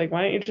Bono, and I was like,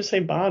 why don't you just say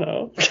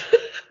Bono?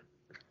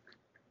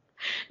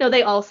 No,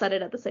 they all said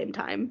it at the same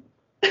time.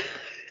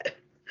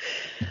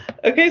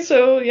 Okay,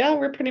 so yeah,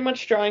 we're pretty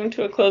much drawing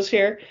to a close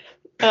here.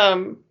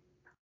 Will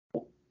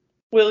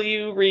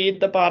you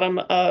read the bottom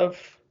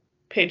of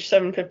page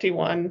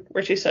 751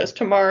 where she says,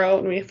 tomorrow,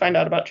 and we find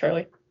out about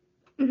Charlie?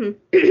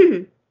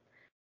 Mm-hmm.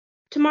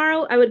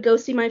 Tomorrow I would go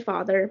see my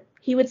father.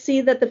 He would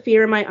see that the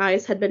fear in my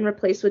eyes had been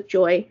replaced with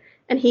joy,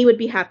 and he would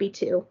be happy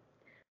too.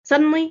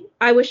 Suddenly,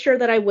 I was sure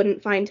that I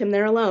wouldn't find him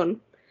there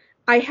alone.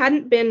 I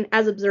hadn't been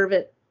as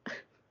observant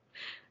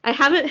as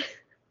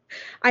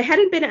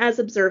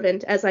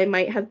I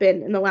might have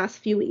been in the last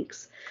few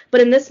weeks,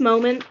 but in this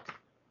moment,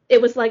 it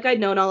was like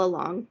I'd known all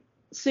along.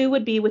 Sue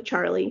would be with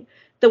Charlie,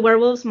 the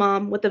werewolf's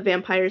mom with the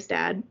vampire's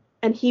dad,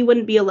 and he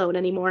wouldn't be alone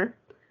anymore.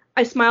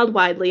 I smiled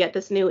widely at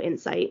this new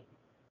insight.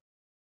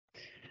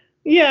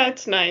 Yeah,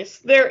 it's nice.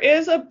 There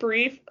is a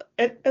brief,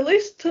 at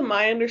least to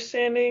my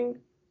understanding,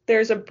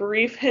 there's a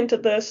brief hint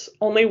of this,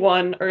 only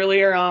one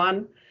earlier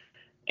on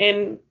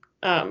in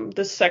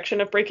this section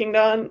of Breaking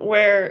Dawn,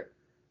 where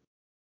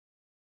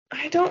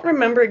I don't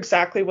remember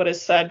exactly what is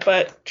said,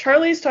 but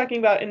Charlie's talking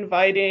about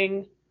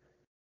inviting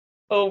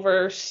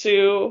over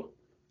Sue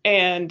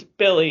and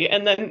Billy,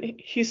 and then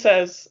he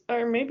says,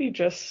 or maybe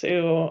just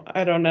Sue,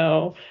 I don't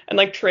know, and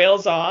like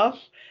trails off.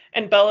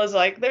 And Bella's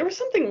like, there was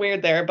something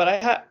weird there,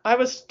 but I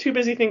was too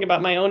busy thinking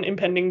about my own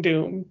impending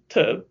doom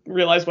to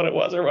realize what it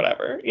was or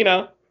whatever, you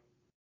know?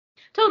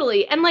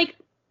 Totally. And like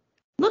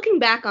looking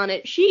back on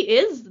it, she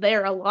is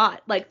there a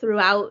lot, like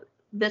throughout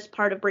this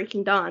part of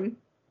Breaking Dawn.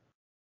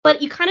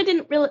 But you kind of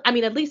didn't really, I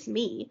mean, at least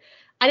me,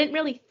 I didn't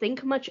really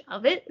think much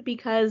of it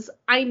because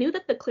I knew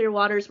that the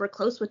Clearwaters were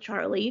close with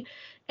Charlie.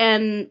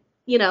 And,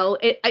 you know,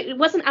 it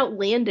wasn't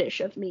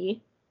outlandish of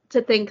me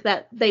to think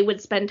that they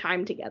would spend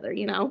time together,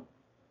 you know?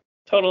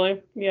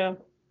 Totally, yeah.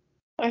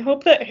 I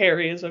hope that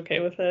Harry is okay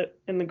with it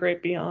in the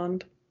great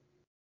beyond.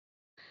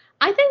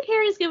 I think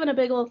Harry's given a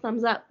big old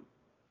thumbs up.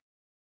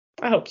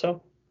 I hope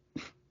so.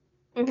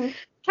 Mm-hmm.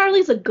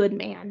 Charlie's a good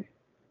man.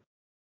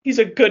 He's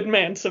a good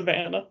man,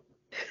 Savannah.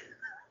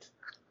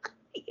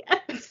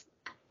 Yes.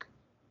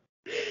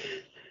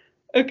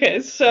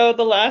 Okay, so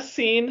the last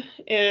scene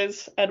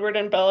is Edward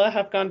and Bella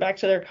have gone back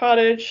to their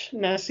cottage.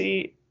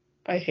 Nessie,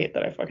 I hate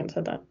that I fucking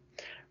said that.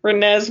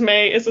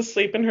 Renesmee is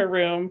asleep in her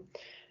room,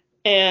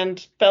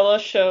 and Bella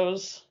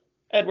shows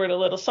Edward a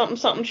little something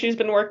something she's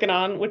been working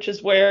on, which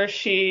is where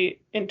she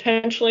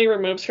intentionally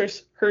removes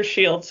her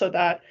shield so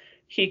that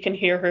he can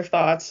hear her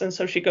thoughts, and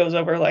so she goes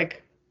over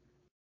like,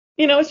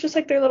 it's just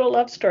like their little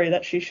love story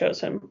that she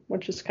shows him,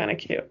 which is kind of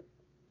cute.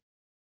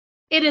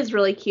 It is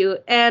really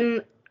cute.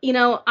 And,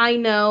 I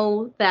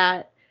know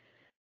that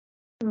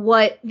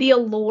what the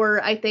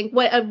allure, I think,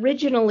 what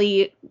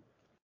originally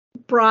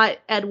brought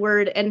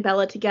Edward and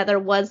Bella together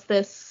was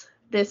this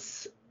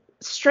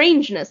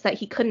strangeness that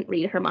he couldn't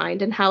read her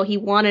mind and how he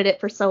wanted it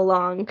for so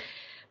long,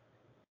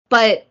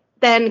 but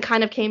then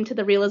kind of came to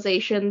the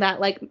realization that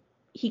like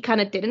he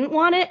kind of didn't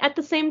want it at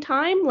the same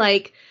time.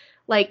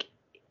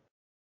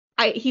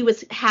 He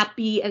was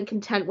happy and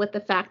content with the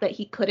fact that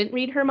he couldn't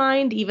read her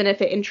mind, even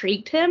if it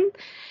intrigued him.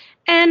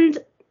 And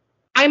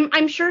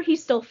I'm sure he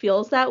still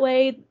feels that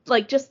way.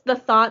 Like, just the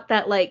thought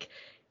that like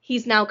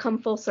he's now come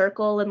full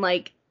circle and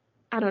like,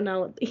 I don't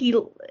know,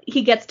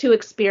 he gets to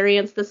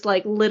experience this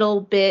like little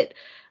bit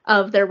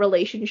of their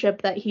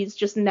relationship that he's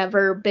just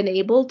never been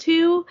able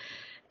to.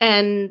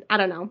 And I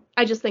don't know,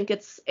 I just think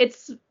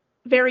it's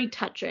very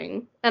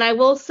touching. And I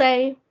will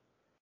say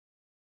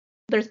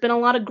there's been a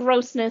lot of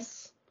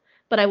grossness,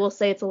 but I will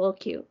say it's a little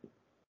cute.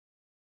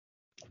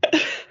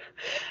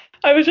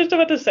 I was just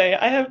about to say,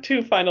 I have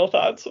two final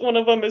thoughts. One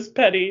of them is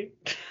petty,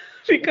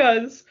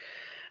 because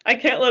I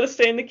can't let us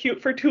stay in the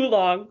cute for too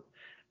long,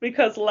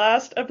 because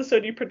last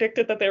episode you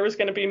predicted that there was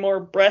going to be more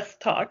breath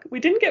talk.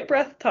 We didn't get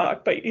breath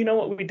talk, but you know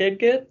what we did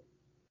get?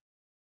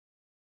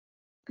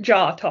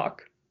 Jaw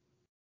talk.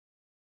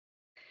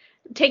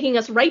 Taking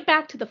us right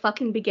back to the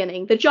fucking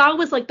beginning. The jaw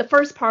was like the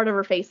first part of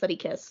her face that he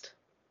kissed.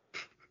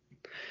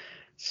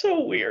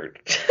 So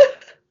weird.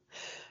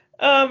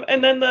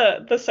 And then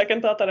the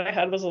second thought that I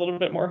had was a little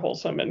bit more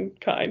wholesome and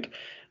kind.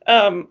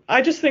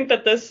 I just think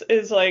that this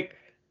is like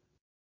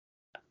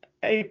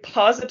a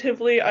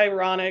positively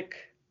ironic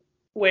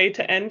way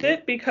to end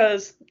it,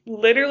 because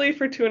literally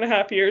for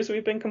 2.5 years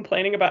we've been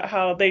complaining about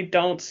how they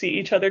don't see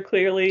each other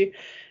clearly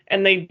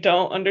and they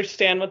don't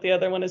understand what the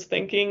other one is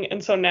thinking.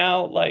 And so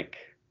now, like,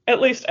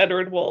 at least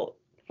Edward will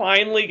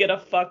finally get a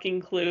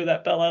fucking clue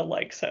that Bella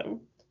likes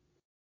him.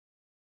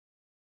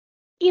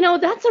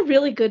 That's a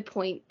really good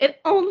point. It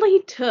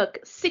only took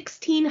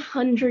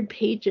 1,600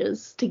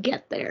 pages to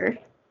get there.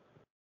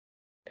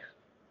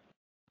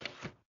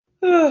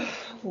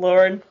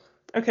 Lord.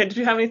 Okay, did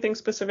you have anything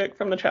specific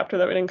from the chapter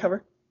that we didn't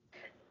cover?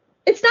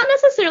 It's not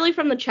necessarily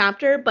from the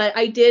chapter, but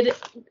I did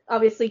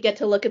obviously get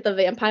to look at the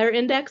vampire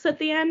index at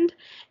the end.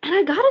 And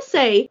I gotta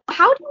say,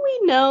 how do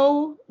we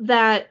know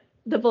that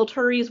the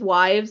Volturi's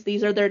wives,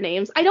 these are their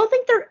names? I don't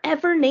think they're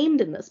ever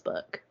named in this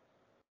book.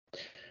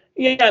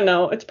 Yeah,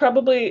 no, it's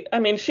probably, I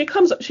mean, she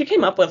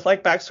came up with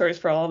like backstories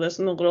for all of this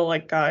in the little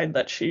like guide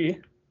that she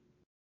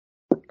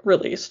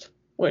released,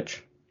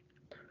 which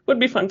would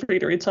be fun for you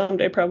to read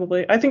someday,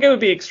 probably. I think it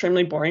would be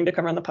extremely boring to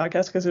cover on the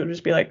podcast because it would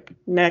just be like,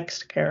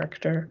 next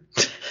character.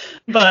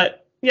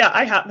 But yeah,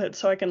 I have it,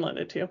 so I can lend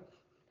it to you.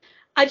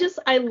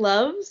 I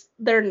love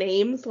their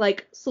names,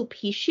 like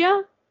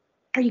Sulpicia.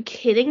 Are you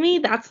kidding me?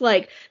 That's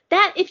like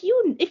that. If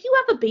you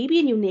have a baby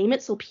and you name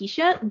it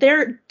Sulpicia,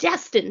 they're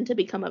destined to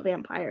become a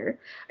vampire.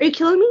 Are you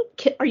killing me?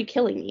 Are you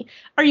killing me?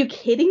 Are you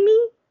kidding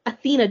me?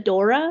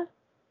 Athenadora?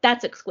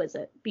 That's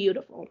exquisite.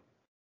 Beautiful.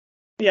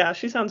 Yeah,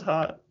 she sounds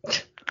hot.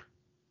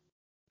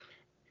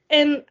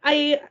 And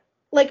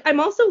I'm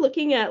also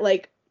looking at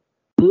like,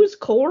 who's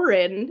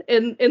Corin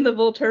in the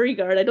Volturi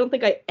Guard? I don't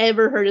think I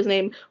ever heard his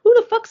name. Who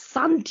the fuck's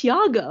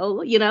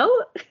Santiago?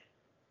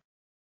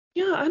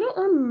 Yeah, I don't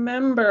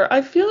remember.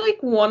 I feel like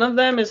one of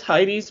them is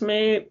Heidi's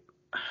mate.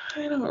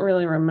 I don't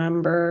really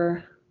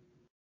remember.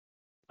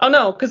 Oh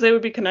no, because they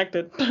would be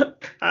connected.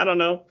 I don't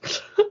know.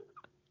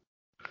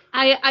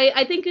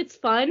 I think it's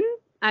fun.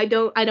 I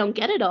don't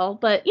get it all,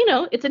 but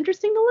it's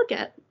interesting to look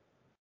at.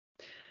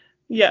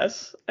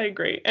 Yes, I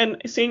agree.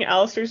 And seeing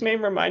Alistair's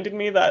name reminded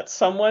me that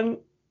someone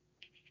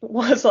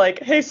was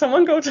like, hey,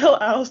 someone go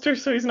tell Alistair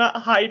so he's not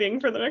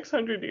hiding for the next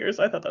 100 years.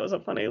 I thought that was a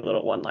funny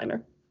little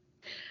one-liner.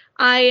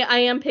 I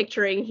am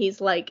picturing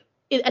he's like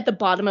at the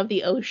bottom of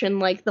the ocean,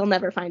 like they'll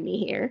never find me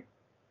here.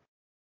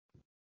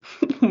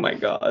 Oh my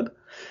god.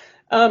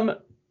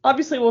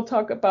 Obviously we'll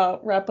talk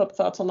about wrap-up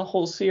thoughts on the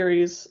whole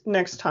series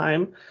next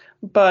time,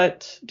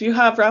 but do you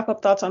have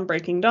wrap-up thoughts on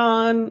Breaking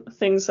Dawn,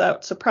 things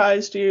that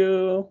surprised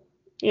you,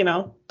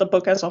 the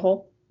book as a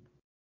whole?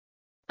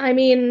 I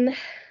mean,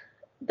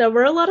 there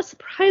were a lot of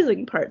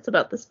surprising parts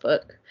about this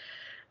book.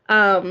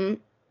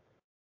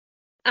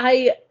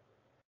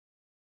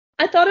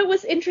 I thought it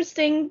was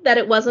interesting that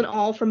it wasn't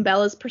all from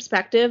Bella's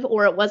perspective,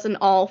 or it wasn't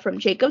all from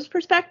Jacob's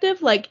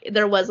perspective. Like,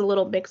 there was a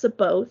little mix of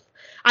both.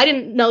 I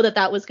didn't know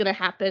that was going to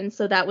happen,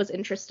 so that was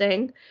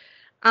interesting.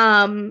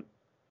 Took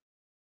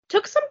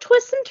some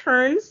twists and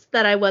turns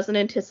that I wasn't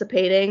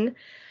anticipating.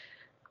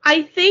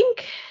 I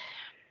think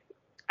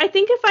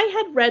if I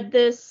had read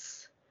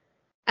this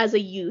as a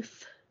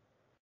youth,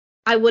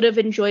 I would have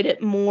enjoyed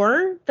it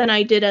more than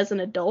I did as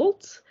an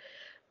adult.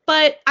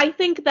 But I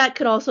think that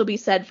could also be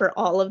said for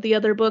all of the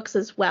other books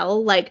as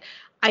well. Like,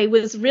 I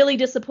was really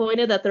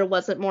disappointed that there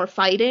wasn't more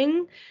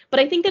fighting, but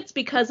I think it's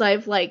because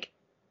I've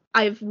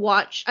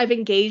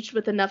engaged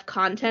with enough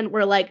content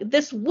where like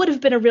this would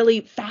have been a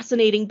really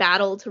fascinating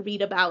battle to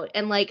read about,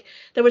 and like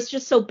there was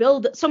just so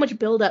much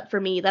build up for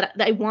me that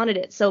I wanted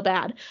it so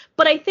bad.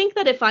 But I think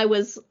that if I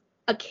was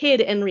a kid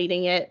and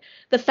reading it,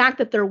 the fact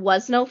that there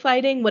was no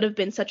fighting would have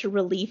been such a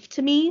relief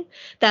to me,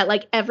 that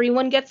like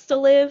everyone gets to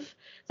live,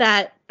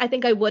 that I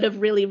think I would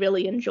have really,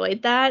 really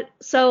enjoyed that.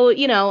 So,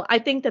 I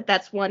think that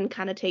that's one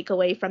kind of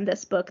takeaway from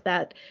this book,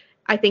 that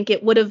I think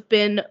it would have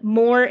been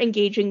more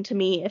engaging to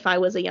me if I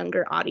was a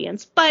younger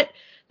audience. But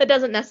that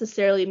doesn't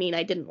necessarily mean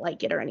I didn't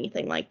like it or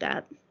anything like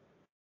that.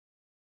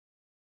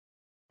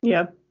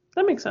 Yeah,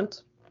 that makes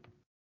sense.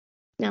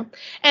 No.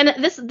 And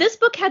this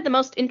book had the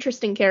most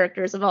interesting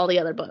characters of all the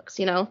other books,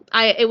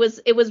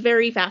 it was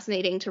very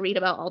fascinating to read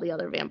about all the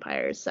other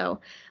vampires,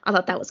 so I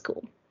thought that was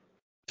cool.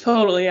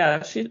 Totally,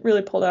 yeah. She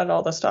really pulled out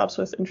all the stops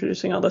with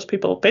introducing all those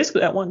people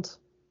basically at once.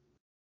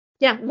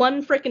 Yeah,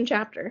 one freaking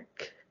chapter.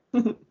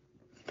 So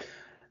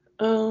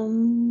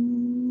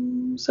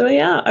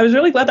yeah, I was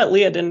really glad that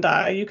Leah didn't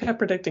die. You kept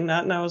predicting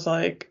that, and I was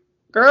like,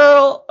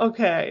 girl,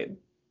 okay.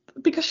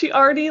 Because she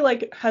already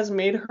like has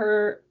made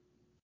her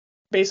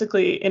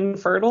basically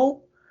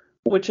infertile,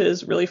 which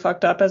is really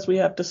fucked up, as we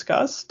have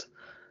discussed,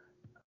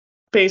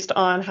 based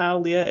on how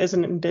Leah is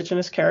an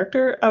indigenous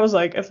character. I was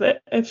like,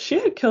 if she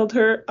had killed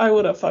her, I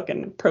would have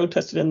fucking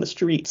protested in the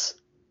streets.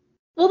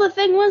 Well, the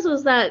thing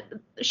was that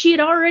she had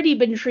already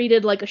been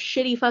treated like a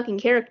shitty fucking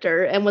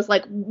character and was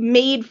like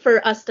made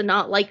for us to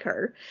not like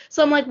her.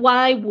 So I'm like,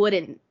 why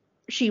wouldn't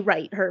she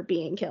write her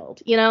being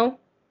killed,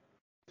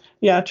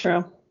 Yeah,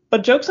 true.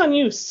 But joke's on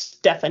you,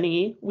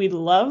 Stephanie. We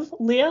love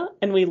Leah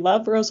and we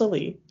love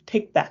Rosalie.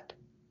 Take that.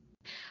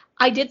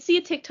 I did see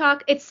a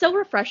TikTok. It's so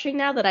refreshing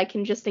now that I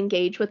can just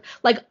engage with,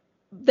 like,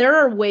 there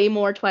are way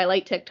more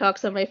Twilight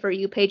TikToks on my For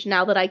You page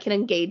now that I can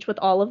engage with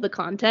all of the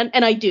content,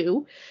 and I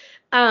do.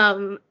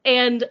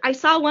 And I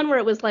saw one where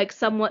it was like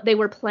they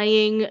were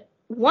playing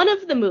one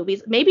of the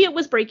movies. Maybe it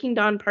was Breaking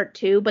Dawn Part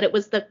 2, but it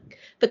was the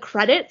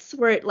credits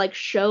where it like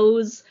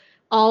shows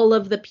all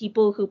of the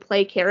people who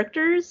play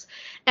characters.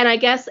 And I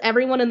guess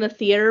everyone in the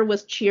theater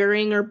was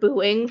cheering or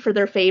booing for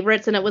their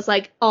favorites, and it was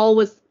like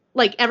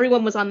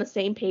everyone was on the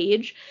same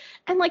page,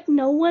 and like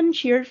no one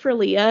cheered for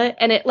Leah,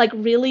 and it like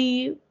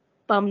really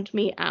bummed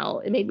me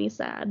out. It made me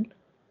sad.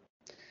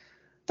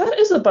 That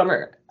is a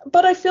bummer.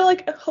 But I feel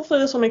like hopefully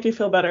this will make you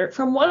feel better.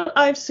 From what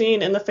I've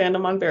seen in the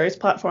fandom on various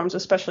platforms,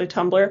 especially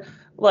Tumblr,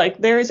 like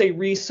there is a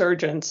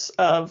resurgence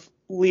of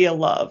Leah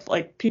love.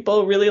 Like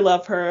people really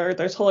love her.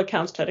 There's whole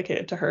accounts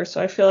dedicated to her. So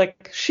I feel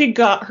like she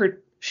got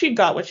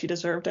what she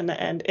deserved in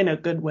the end, in a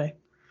good way.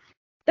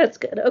 That's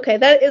good. Okay,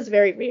 that is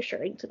very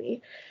reassuring to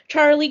me.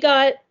 Charlie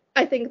got,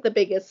 I think, the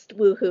biggest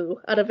woohoo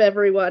out of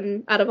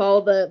everyone, out of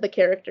all the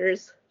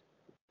characters.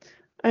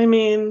 I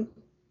mean,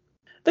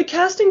 the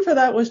casting for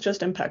that was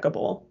just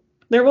impeccable.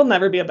 There will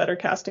never be a better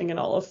casting in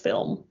all of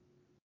film.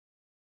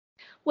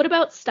 What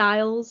about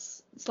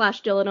Styles /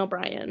 Dylan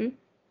O'Brien?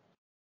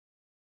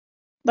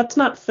 That's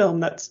not film,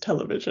 that's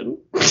television.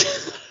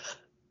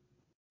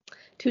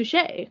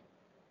 Touché.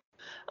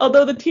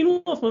 Although the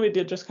Teen Wolf movie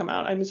did just come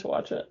out. I need to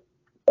watch it.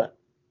 But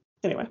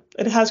anyway,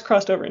 it has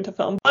crossed over into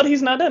film, but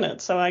he's not in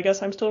it, so I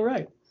guess I'm still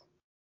right.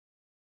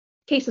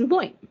 Case in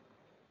point.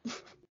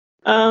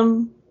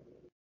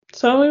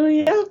 So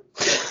yeah,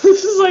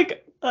 this is like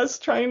us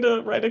trying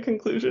to write a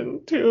conclusion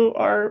to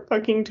our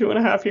fucking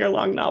 2.5 year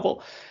long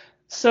novel.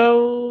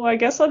 So I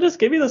guess I'll just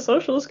give you the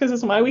socials because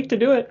it's my week to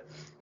do it.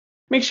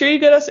 Make sure you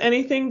get us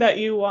anything that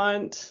you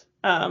want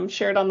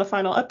shared on the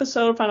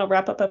final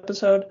wrap-up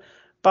episode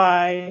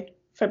by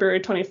February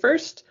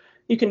 21st.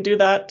 You can do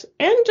that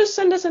and just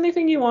send us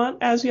anything you want,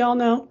 as y'all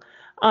know,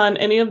 on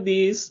any of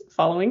these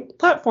following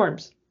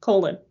platforms, :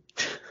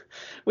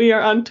 We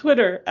are on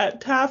Twitter at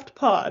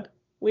TaftPod.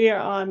 We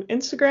are on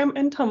Instagram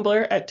and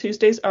Tumblr at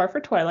Tuesdays Are for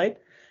Twilight.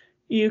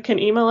 You can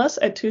email us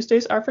at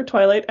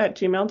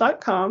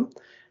tuesdaysarefortwilight@gmail.com.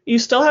 You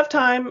still have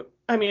time.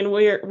 I mean,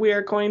 we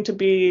are going to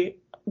be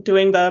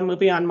doing the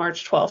movie on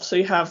March 12th, so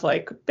you have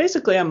like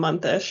basically a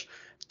month-ish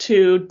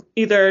to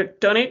either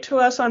donate to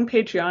us on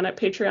Patreon at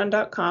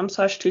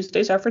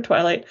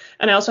patreon.com/tuesdaysarefortwilight.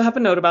 And I also have a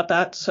note about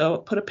that, so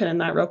put a pin in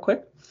that real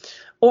quick.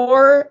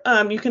 Or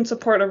you can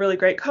support a really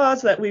great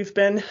cause that we've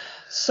been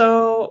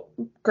so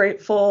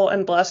grateful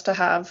and blessed to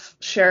have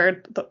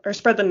spread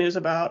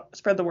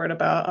the word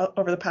about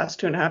over the past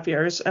 2.5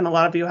 years. And a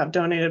lot of you have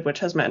donated,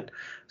 which has meant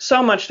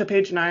so much to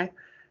Paige and I.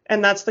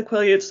 And that's the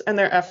Quileutes and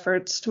their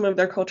efforts to move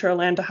their cultural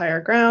land to higher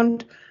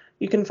ground.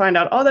 You can find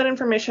out all that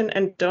information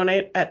and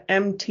donate at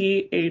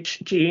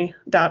mthg.org.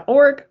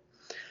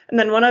 And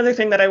then one other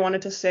thing that I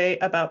wanted to say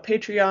about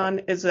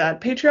Patreon is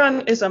that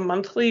Patreon is a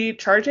monthly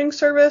charging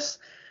service.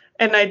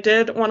 And I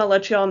did want to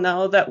let you all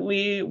know that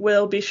we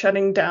will be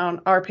shutting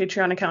down our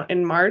Patreon account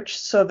in March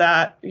so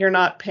that you're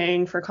not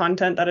paying for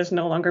content that is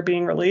no longer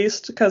being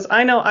released. Because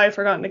I know I've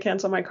forgotten to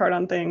cancel my card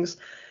on things.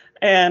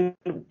 And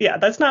yeah,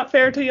 that's not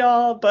fair to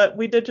y'all. But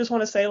we did just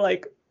want to say,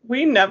 like,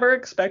 we never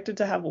expected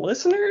to have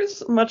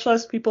listeners, much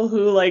less people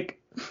who like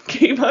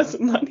gave us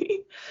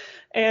money.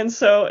 And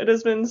so it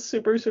has been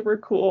super, super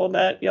cool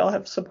that y'all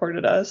have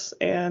supported us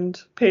and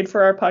paid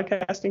for our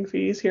podcasting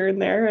fees here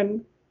and there.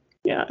 And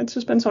yeah, it's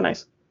just been so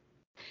nice.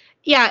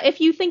 Yeah,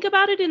 if you think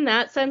about it in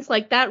that sense,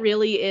 like that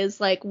really is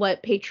like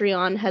what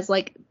Patreon has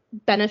like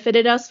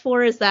benefited us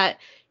for, is that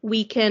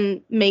we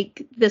can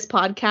make this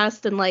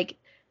podcast and like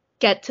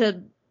get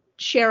to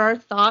share our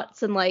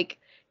thoughts and like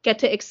get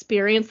to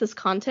experience this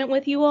content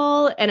with you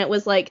all. And it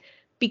was like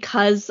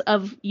because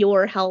of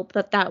your help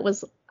that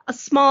was a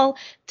small,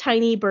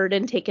 tiny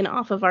burden taken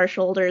off of our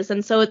shoulders.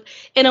 And so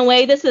in a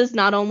way, this is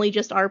not only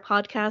just our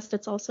podcast,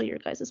 it's also your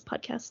guys'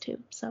 podcast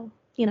too. So,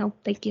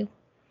 thank you.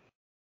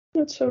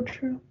 That's so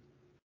true.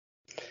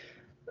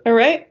 All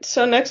right,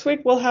 so next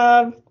week we'll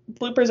have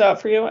bloopers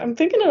out for you. I'm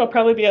thinking it'll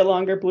probably be a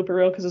longer blooper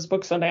reel because this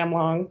book's so damn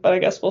long, but I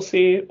guess we'll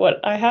see what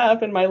I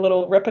have in my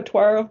little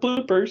repertoire of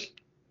bloopers.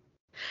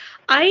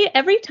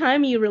 Every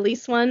time you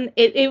release one,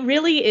 it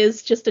really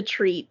is just a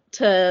treat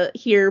to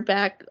hear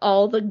back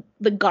all the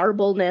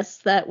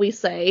garbleness that we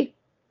say.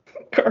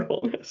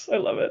 Garbleness, I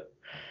love it.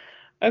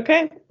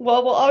 Okay,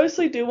 well, we'll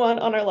obviously do one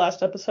on our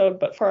last episode,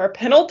 but for our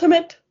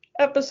penultimate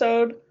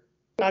episode,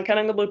 not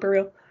counting the blooper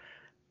reel,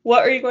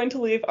 what are you going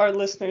to leave our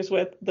listeners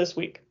with this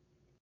week?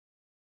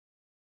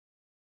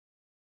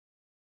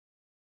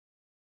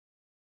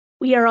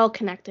 We are all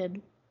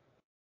connected.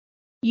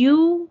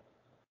 You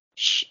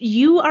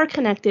are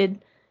connected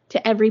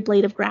to every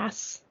blade of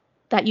grass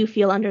that you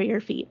feel under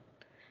your feet.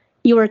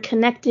 You are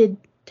connected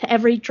to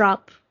every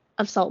drop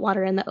of salt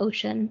water in the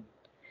ocean.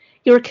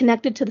 You are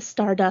connected to the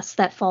stardust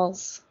that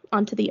falls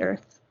onto the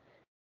earth.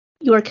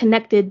 You are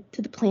connected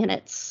to the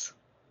planets,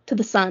 to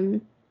the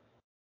sun,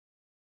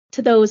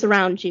 to those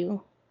around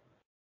you,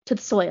 to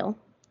the soil,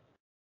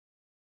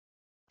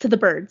 to the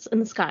birds in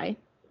the sky,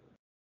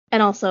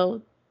 and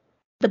also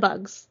the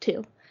bugs,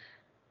 too.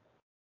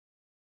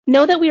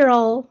 Know that we are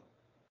all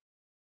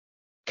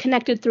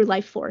connected through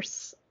life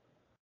force,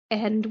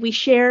 and we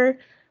share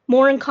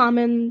more in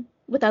common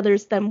with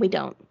others than we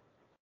don't.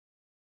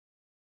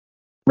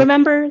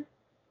 Remember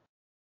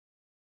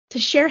to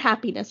share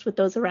happiness with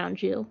those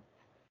around you.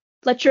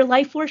 Let your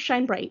life force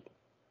shine bright.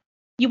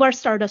 You are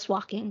stardust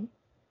walking.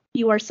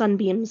 You are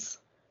sunbeams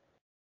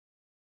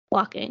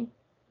walking.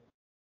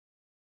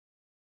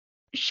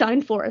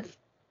 Shine forth.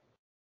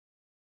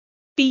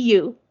 Be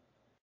you.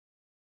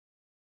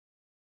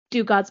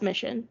 Do God's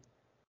mission.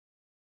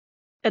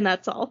 And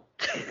that's all.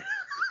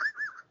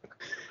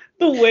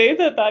 The way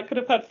that could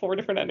have had 4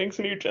 different endings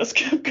and you just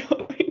kept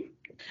going.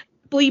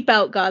 Bleep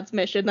out God's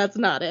mission. That's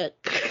not it.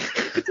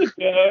 It's a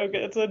joke.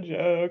 It's a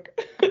joke.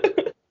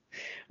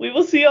 We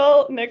will see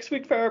y'all next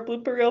week for our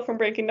blooper reel from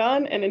Breaking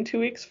Dawn, and in 2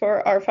 weeks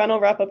for our final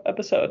wrap-up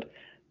episode.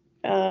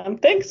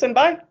 Thanks, and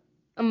bye.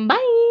 Bye.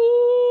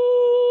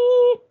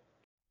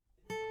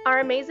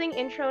 Our amazing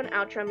intro and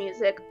outro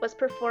music was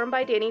performed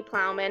by Danny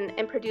Plowman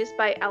and produced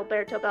by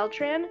Alberto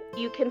Beltran.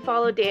 You can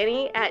follow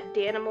Danny at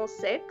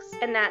Danimal6,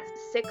 and that's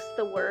 6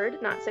 the word,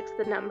 not 6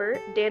 the number,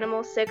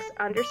 Danimal6_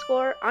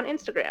 on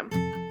Instagram.